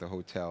morning at the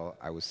hotel,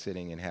 I was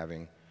sitting and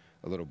having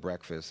a little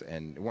breakfast,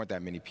 and there weren't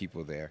that many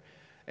people there,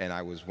 and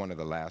I was one of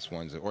the last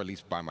ones, or at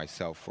least by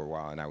myself for a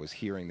while, and I was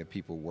hearing the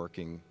people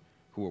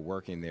who were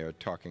working there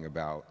talking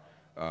about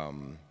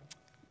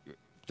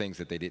things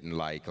that they didn't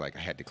like I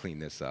had to clean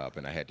this up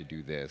and I had to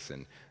do this,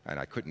 and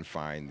I couldn't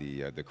find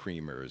the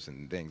creamers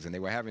and things, and they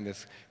were having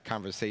this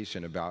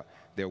conversation about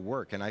their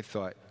work, and I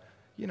thought,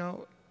 you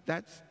know,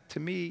 that's, to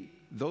me,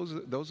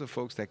 those are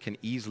folks that can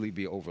easily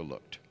be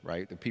overlooked,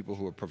 right? The people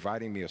who are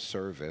providing me a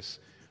service,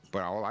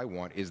 but all I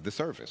want is the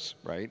service,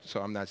 right? So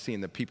I'm not seeing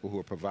the people who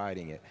are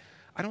providing it.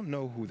 I don't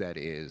know who that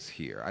is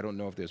here. I don't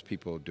know if there's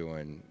people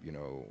doing, you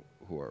know,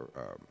 who are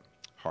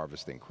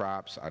harvesting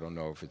crops. I don't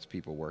know if it's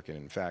people working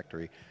in the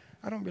factory.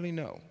 I don't really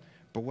know.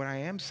 But what I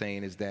am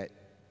saying is that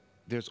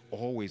there's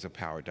always a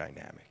power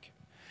dynamic.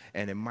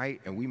 And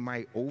we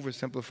might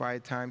oversimplify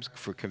at times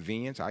for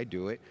convenience. I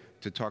do it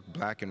to talk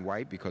black and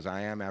white because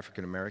I am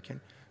African American.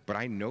 But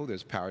I know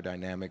there's power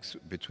dynamics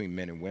between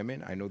men and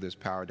women. I know there's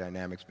power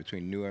dynamics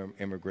between new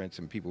immigrants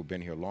and people who've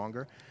been here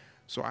longer.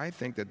 So I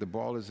think that the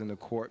ball is in the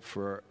court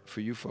for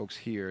you folks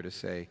here to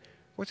say,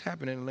 what's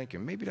happening in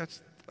Lincoln? Maybe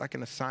that's like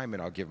an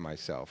assignment I'll give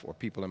myself or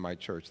people in my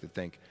church to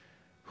think,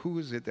 who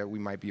is it that we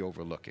might be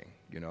overlooking,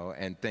 you know,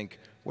 and think,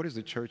 what does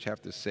the church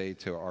have to say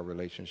to our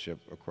relationship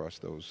across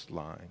those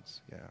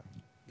lines? Yeah.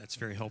 That's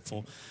very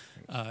helpful.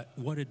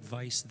 What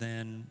advice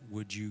then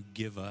would you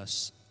give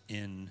us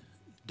in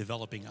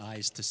developing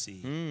eyes to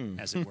see,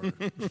 as it were?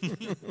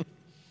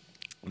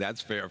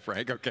 That's fair,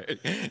 Frank. Okay,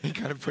 you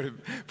kind of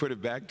put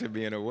it back to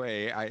me in a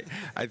way.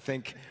 I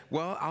think,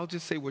 well, I'll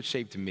just say what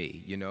shaped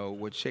me. You know,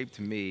 what shaped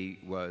me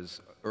was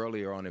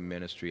earlier on in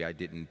ministry, I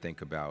didn't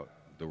think about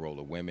the role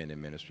of women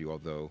in ministry,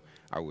 although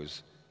there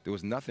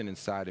was nothing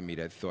inside of me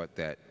that thought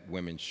that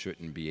women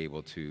shouldn't be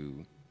able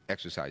to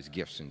exercise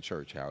gifts in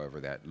church, however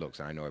that looks.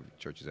 And I know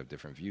churches have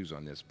different views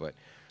on this, but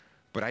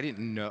I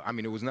didn't know. I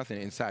mean, there was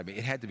nothing inside me.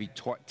 It had to be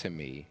taught to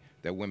me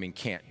that women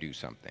can't do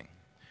something,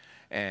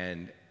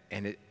 and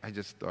I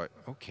just thought,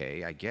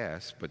 okay, I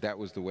guess, but that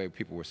was the way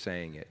people were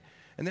saying it.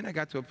 And then I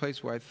got to a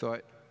place where I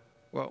thought,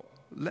 well,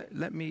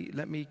 let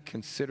me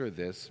consider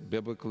this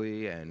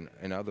biblically and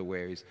in other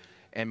ways.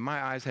 And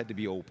my eyes had to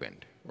be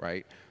opened,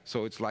 right?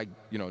 So it's like,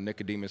 you know,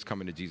 Nicodemus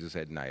coming to Jesus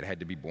at night. I had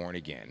to be born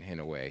again,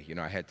 in a way. You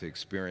know, I had to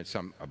experience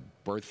a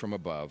birth from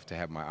above to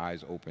have my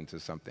eyes open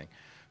to something.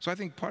 So I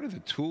think part of the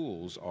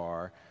tools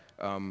are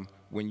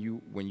when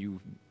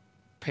you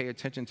pay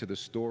attention to the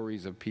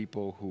stories of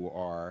people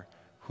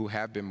who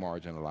have been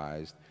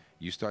marginalized,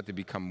 you start to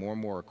become more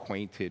and more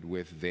acquainted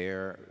with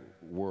their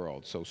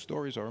world. So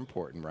stories are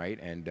important, right?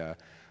 And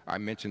I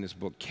mentioned this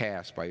book,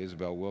 Caste, by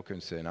Isabel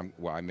Wilkinson.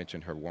 Well, I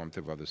mentioned her Warmth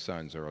of Other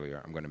Suns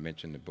earlier. I'm going to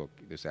mention the book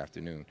this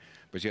afternoon.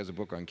 But she has a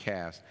book on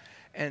caste.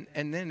 And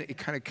then it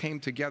kind of came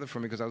together for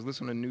me because I was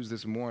listening to the news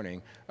this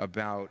morning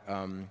about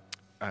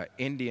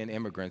Indian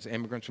immigrants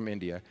from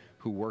India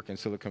who work in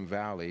Silicon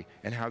Valley,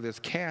 and how there's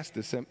caste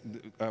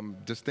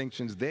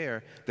distinctions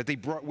there that they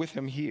brought with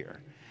them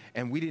here.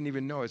 And we didn't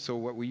even know it. So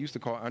what we used to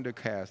call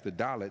undercaste, the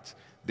Dalits,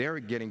 they're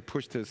getting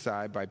pushed to the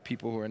side by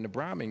people who are in the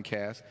Brahmin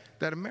caste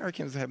that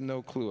Americans have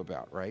no clue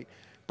about, right?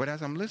 But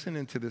as I'm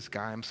listening to this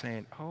guy, I'm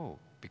saying, oh,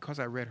 because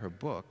I read her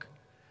book,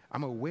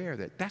 I'm aware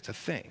that that's a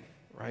thing,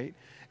 right?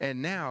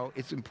 And now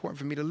it's important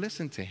for me to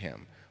listen to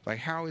him. Like,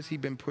 how has he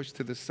been pushed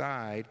to the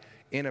side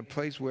in a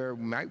place where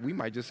we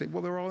might just say,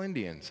 well, they're all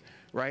Indians,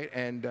 right?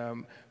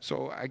 And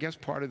so I guess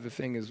part of the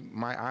thing is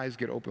my eyes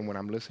get open when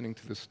I'm listening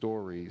to the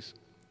stories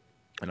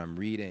and I'm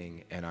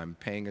reading and I'm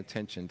paying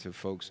attention to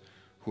folks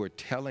who are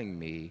telling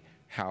me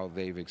how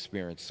they've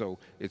experienced. So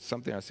it's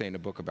something I say in the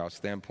book about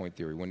standpoint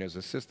theory. When there's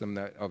a system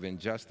of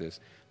injustice,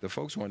 the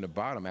folks who are on the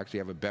bottom actually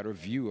have a better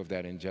view of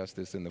that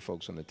injustice than the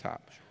folks on the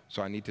top.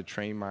 So I need to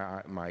train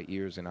my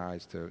ears and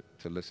eyes to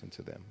listen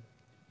to them.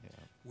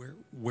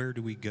 Where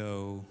do we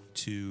go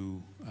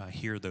to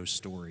hear those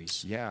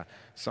stories? Yeah,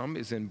 some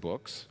is in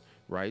books,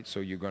 right? So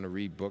you're going to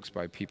read books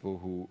by people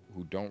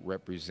who don't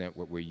represent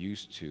what we're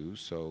used to.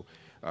 So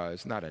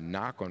it's not a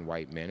knock on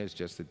white men. It's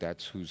just that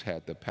that's who's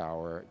had the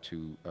power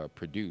to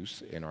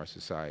produce in our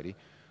society.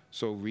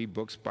 So read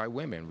books by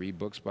women, read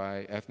books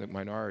by ethnic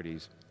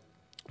minorities.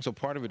 So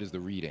part of it is the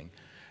reading.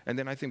 And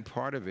then I think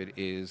part of it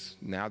is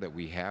now that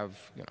we have,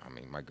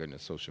 my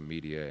goodness, social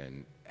media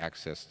and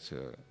access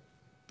to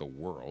the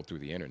world through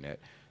the internet,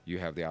 you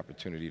have the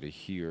opportunity to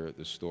hear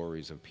the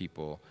stories of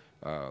people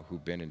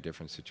who've been in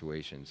different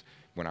situations.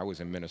 When I was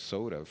in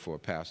Minnesota for a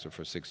pastor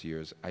for 6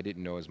 years, I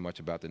didn't know as much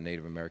about the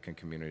Native American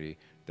community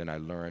than I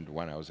learned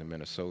when I was in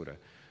Minnesota.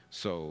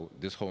 So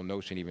this whole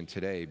notion, even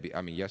today,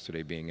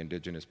 yesterday being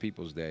Indigenous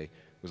Peoples Day,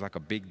 was like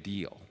a big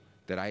deal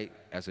that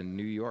as a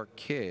New York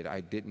kid, I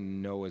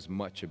didn't know as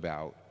much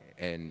about.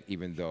 And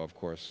even though, of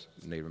course,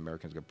 Native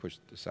Americans got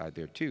pushed aside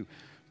there too,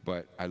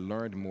 but I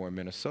learned more in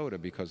Minnesota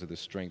because of the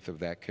strength of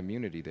that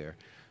community there.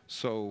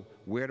 So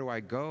where do I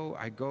go?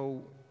 I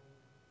go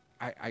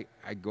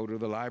to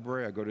the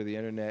library, I go to the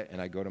internet,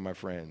 and I go to my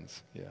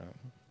friends. Yeah.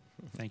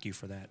 Thank you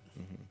for that.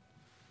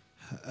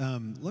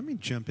 Mm-hmm. Let me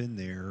jump in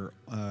there.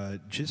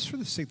 Just for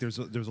the sake, there's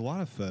a lot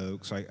of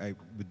folks, I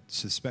would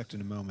suspect in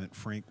a moment,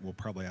 Frank will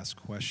probably ask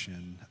a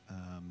question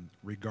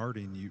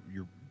regarding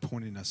you're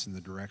pointing us in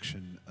the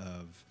direction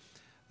of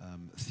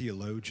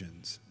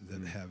theologians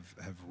that have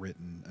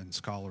written and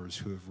scholars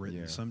who have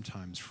written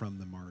sometimes from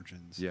the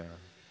margins. Yeah.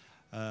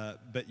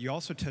 But you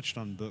also touched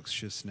on books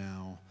just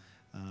now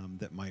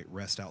that might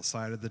rest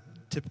outside of the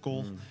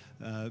typical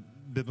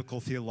biblical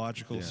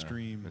theological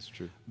stream. That's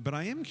true. But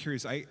I am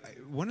curious.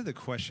 One of the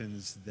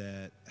questions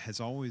that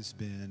has always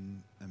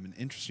been an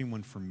interesting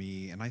one for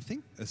me, and I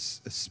think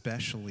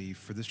especially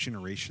for this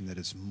generation that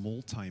is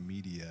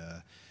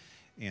multimedia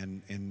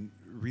and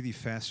really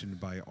fascinated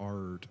by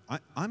art,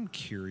 I'm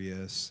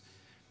curious,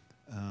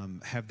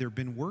 have there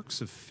been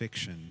works of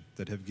fiction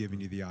that have given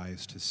you the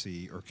eyes to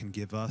see or can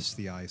give us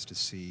the eyes to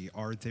see?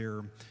 Are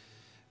there,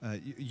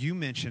 you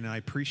mentioned, and I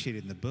appreciate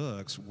it in the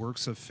books,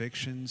 works of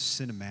fiction,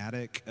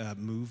 cinematic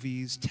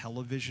movies,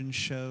 television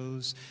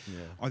shows.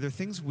 Yeah. Are there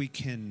things we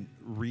can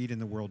read in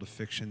the world of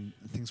fiction,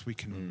 things we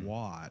can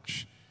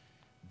watch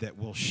that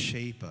will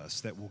shape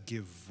us, that will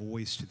give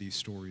voice to these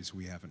stories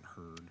we haven't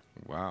heard?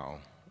 Wow.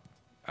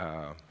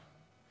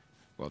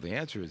 Well, the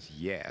answer is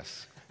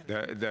yes.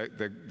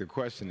 The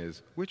question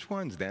is, which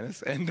ones,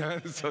 Dennis?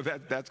 And so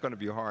that's going to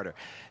be harder.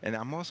 And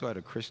I'm also at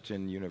a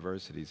Christian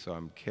university, so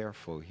I'm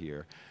careful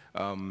here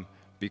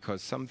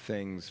because some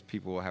things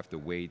people will have to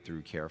wade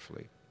through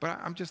carefully. But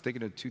I'm just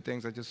thinking of two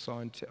things I just saw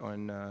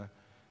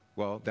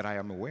that I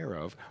am aware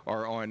of,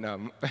 are on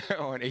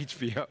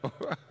HBO.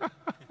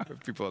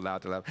 People are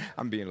allowed to laugh.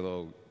 I'm being a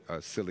little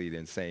silly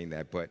in saying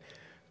that, but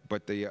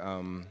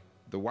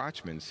the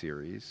Watchmen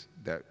series,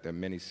 the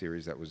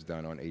miniseries that was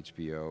done on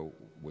HBO,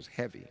 was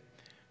heavy,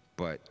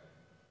 but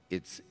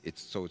it's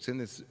in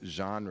this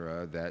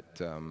genre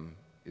that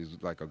is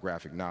like a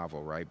graphic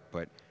novel, right?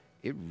 But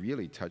it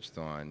really touched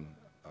on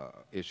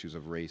issues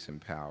of race and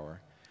power.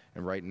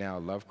 And right now,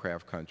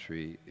 Lovecraft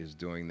Country is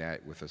doing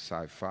that with a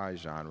sci-fi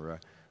genre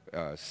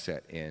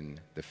set in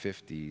the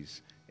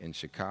 50s in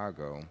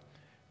Chicago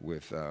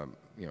with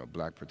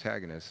black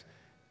protagonists.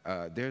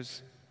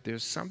 There's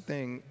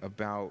something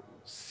about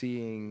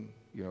seeing,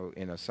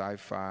 in a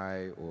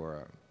sci-fi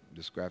or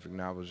this graphic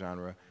novel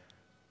genre,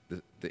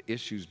 the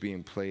issues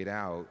being played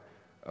out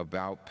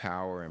about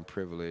power and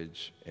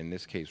privilege, in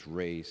this case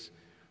race,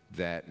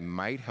 that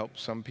might help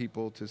some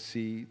people to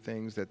see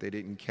things that they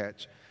didn't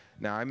catch.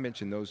 Now, I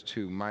mentioned those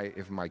two.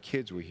 If my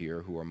kids were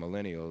here, who are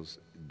millennials,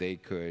 they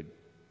could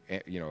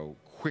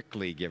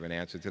quickly give an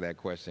answer to that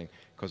question,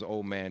 because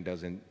old man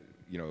doesn't,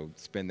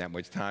 spend that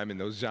much time in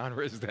those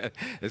genres, that,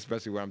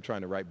 especially when I'm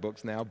trying to write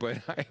books now. But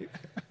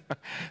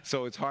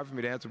so it's hard for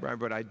me to answer, Brian,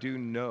 but I do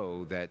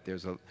know that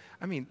the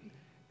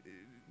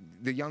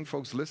young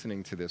folks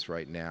listening to this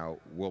right now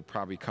will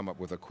probably come up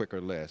with a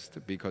quicker list,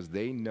 because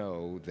they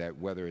know that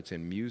whether it's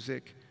in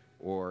music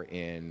or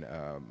in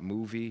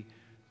movie,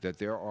 that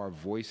there are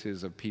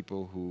voices of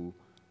people who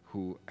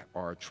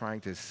are trying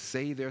to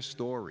say their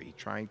story,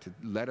 trying to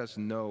let us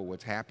know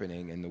what's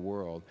happening in the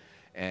world,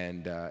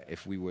 and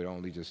if we would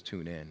only just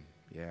tune in.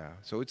 Yeah,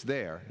 so it's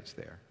there. It's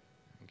there.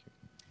 Thank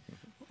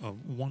you.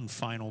 One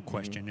final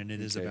question, and it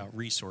is about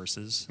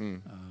resources.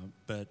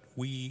 But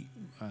we,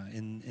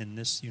 in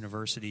this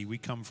university, we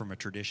come from a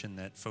tradition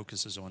that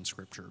focuses on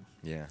Scripture.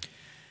 Yeah.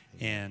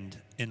 And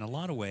in a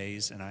lot of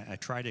ways, and I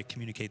try to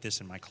communicate this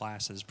in my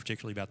classes,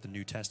 particularly about the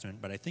New Testament,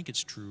 but I think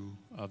it's true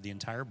of the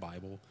entire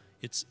Bible.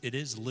 It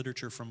is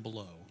literature from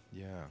below.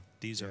 Yeah.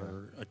 These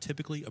are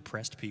typically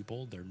oppressed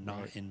people. They're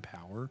not in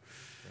power.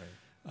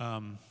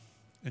 Right.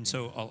 And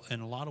so in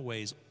a lot of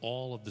ways,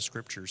 all of the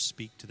scriptures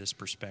speak to this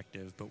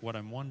perspective. But what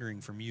I'm wondering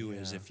from you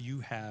is if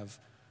you have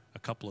a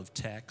couple of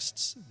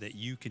texts that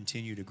you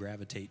continue to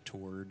gravitate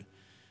toward,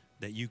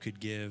 that you could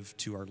give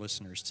to our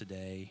listeners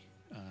today,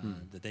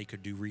 that they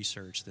could do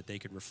research, that they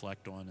could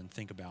reflect on and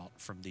think about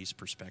from these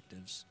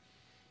perspectives.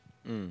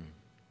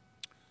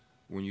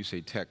 When you say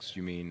text,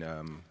 you mean...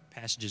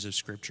 passages of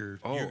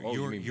Scripture.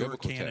 You mean your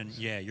biblical canon. text.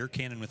 Yeah, your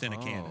canon within a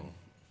canon.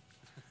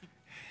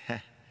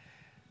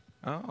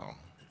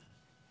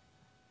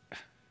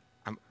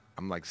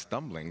 I'm like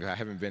stumbling. I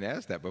haven't been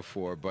asked that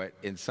before, but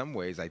in some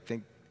ways, I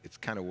think it's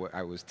kind of what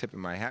I was tipping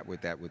my hat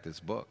with this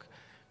book,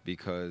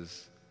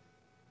 because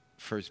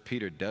First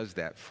Peter does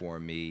that for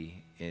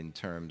me in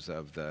terms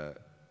of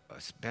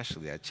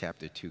especially at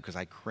chapter 2, because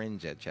I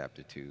cringe at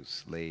chapter 2,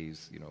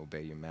 slaves,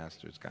 obey your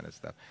masters kind of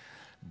stuff.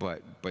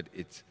 But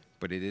it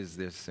is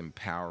this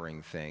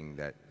empowering thing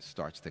that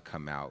starts to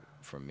come out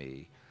for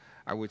me.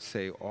 I would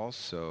say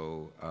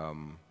also,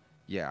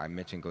 I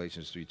mentioned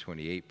Galatians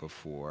 3:28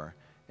 before,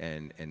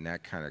 and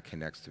that kind of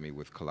connects to me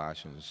with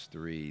Colossians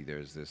 3.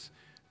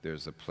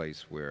 There's a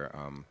place where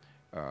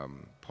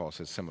Paul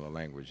says similar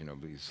language,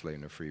 be slave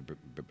nor free,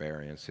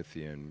 barbarian,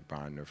 Scythian,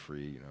 bond nor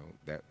free,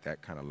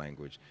 that kind of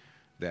language.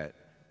 That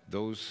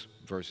those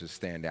verses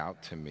stand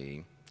out to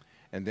me.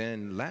 And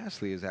then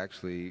lastly is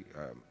actually,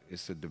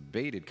 it's a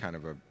debated kind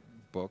of a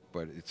book,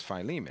 but it's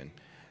Philemon.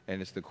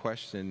 And it's the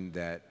question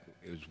that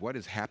is what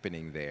is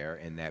happening there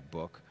in that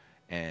book,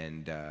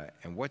 and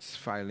what's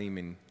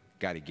Philemon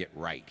got to get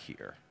right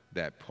here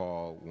that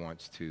Paul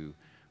wants to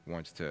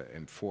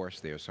enforce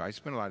there. So I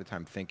spent a lot of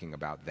time thinking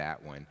about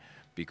that one,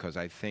 because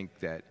I think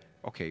that,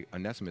 okay,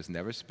 Onesimus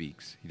never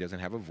speaks. He doesn't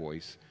have a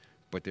voice,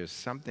 but there's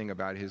something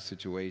about his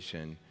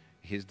situation,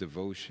 his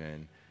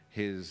devotion,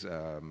 his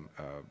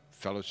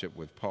fellowship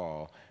with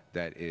Paul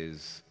that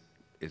is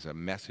a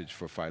message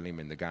for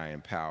Philemon, the guy in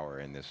power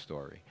in this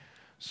story.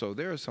 So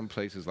there are some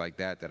places like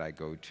that I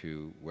go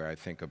to where I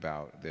think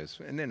about this.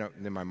 And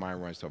then my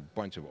mind runs to a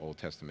bunch of Old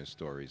Testament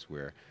stories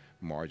where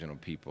marginal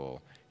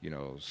people,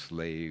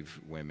 slave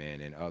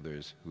women and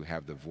others who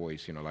have the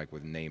voice, like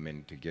with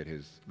Naaman to get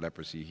his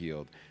leprosy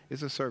healed.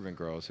 It's a servant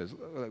girl who says,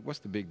 what's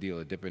the big deal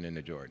of dipping in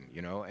the Jordan,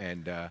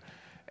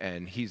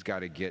 and he's got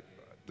to get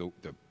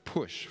the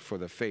push for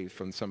the faith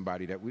from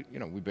somebody that we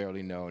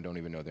barely know and don't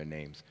even know their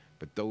names.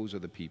 But those are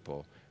the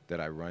people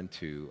that I run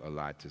to a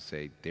lot to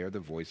say they're the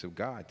voice of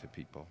God to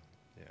people.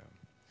 Yeah.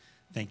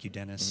 Thank you,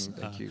 Dennis.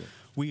 Thank you.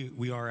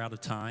 We are out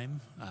of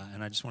time,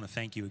 and I just want to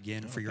thank you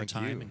again for your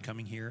time and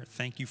coming here.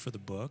 Thank you for the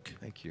book.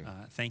 Thank you.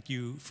 Thank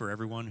you for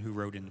everyone who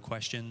wrote in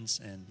questions,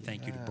 and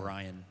thank you to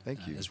Brian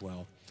thank you. As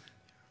well.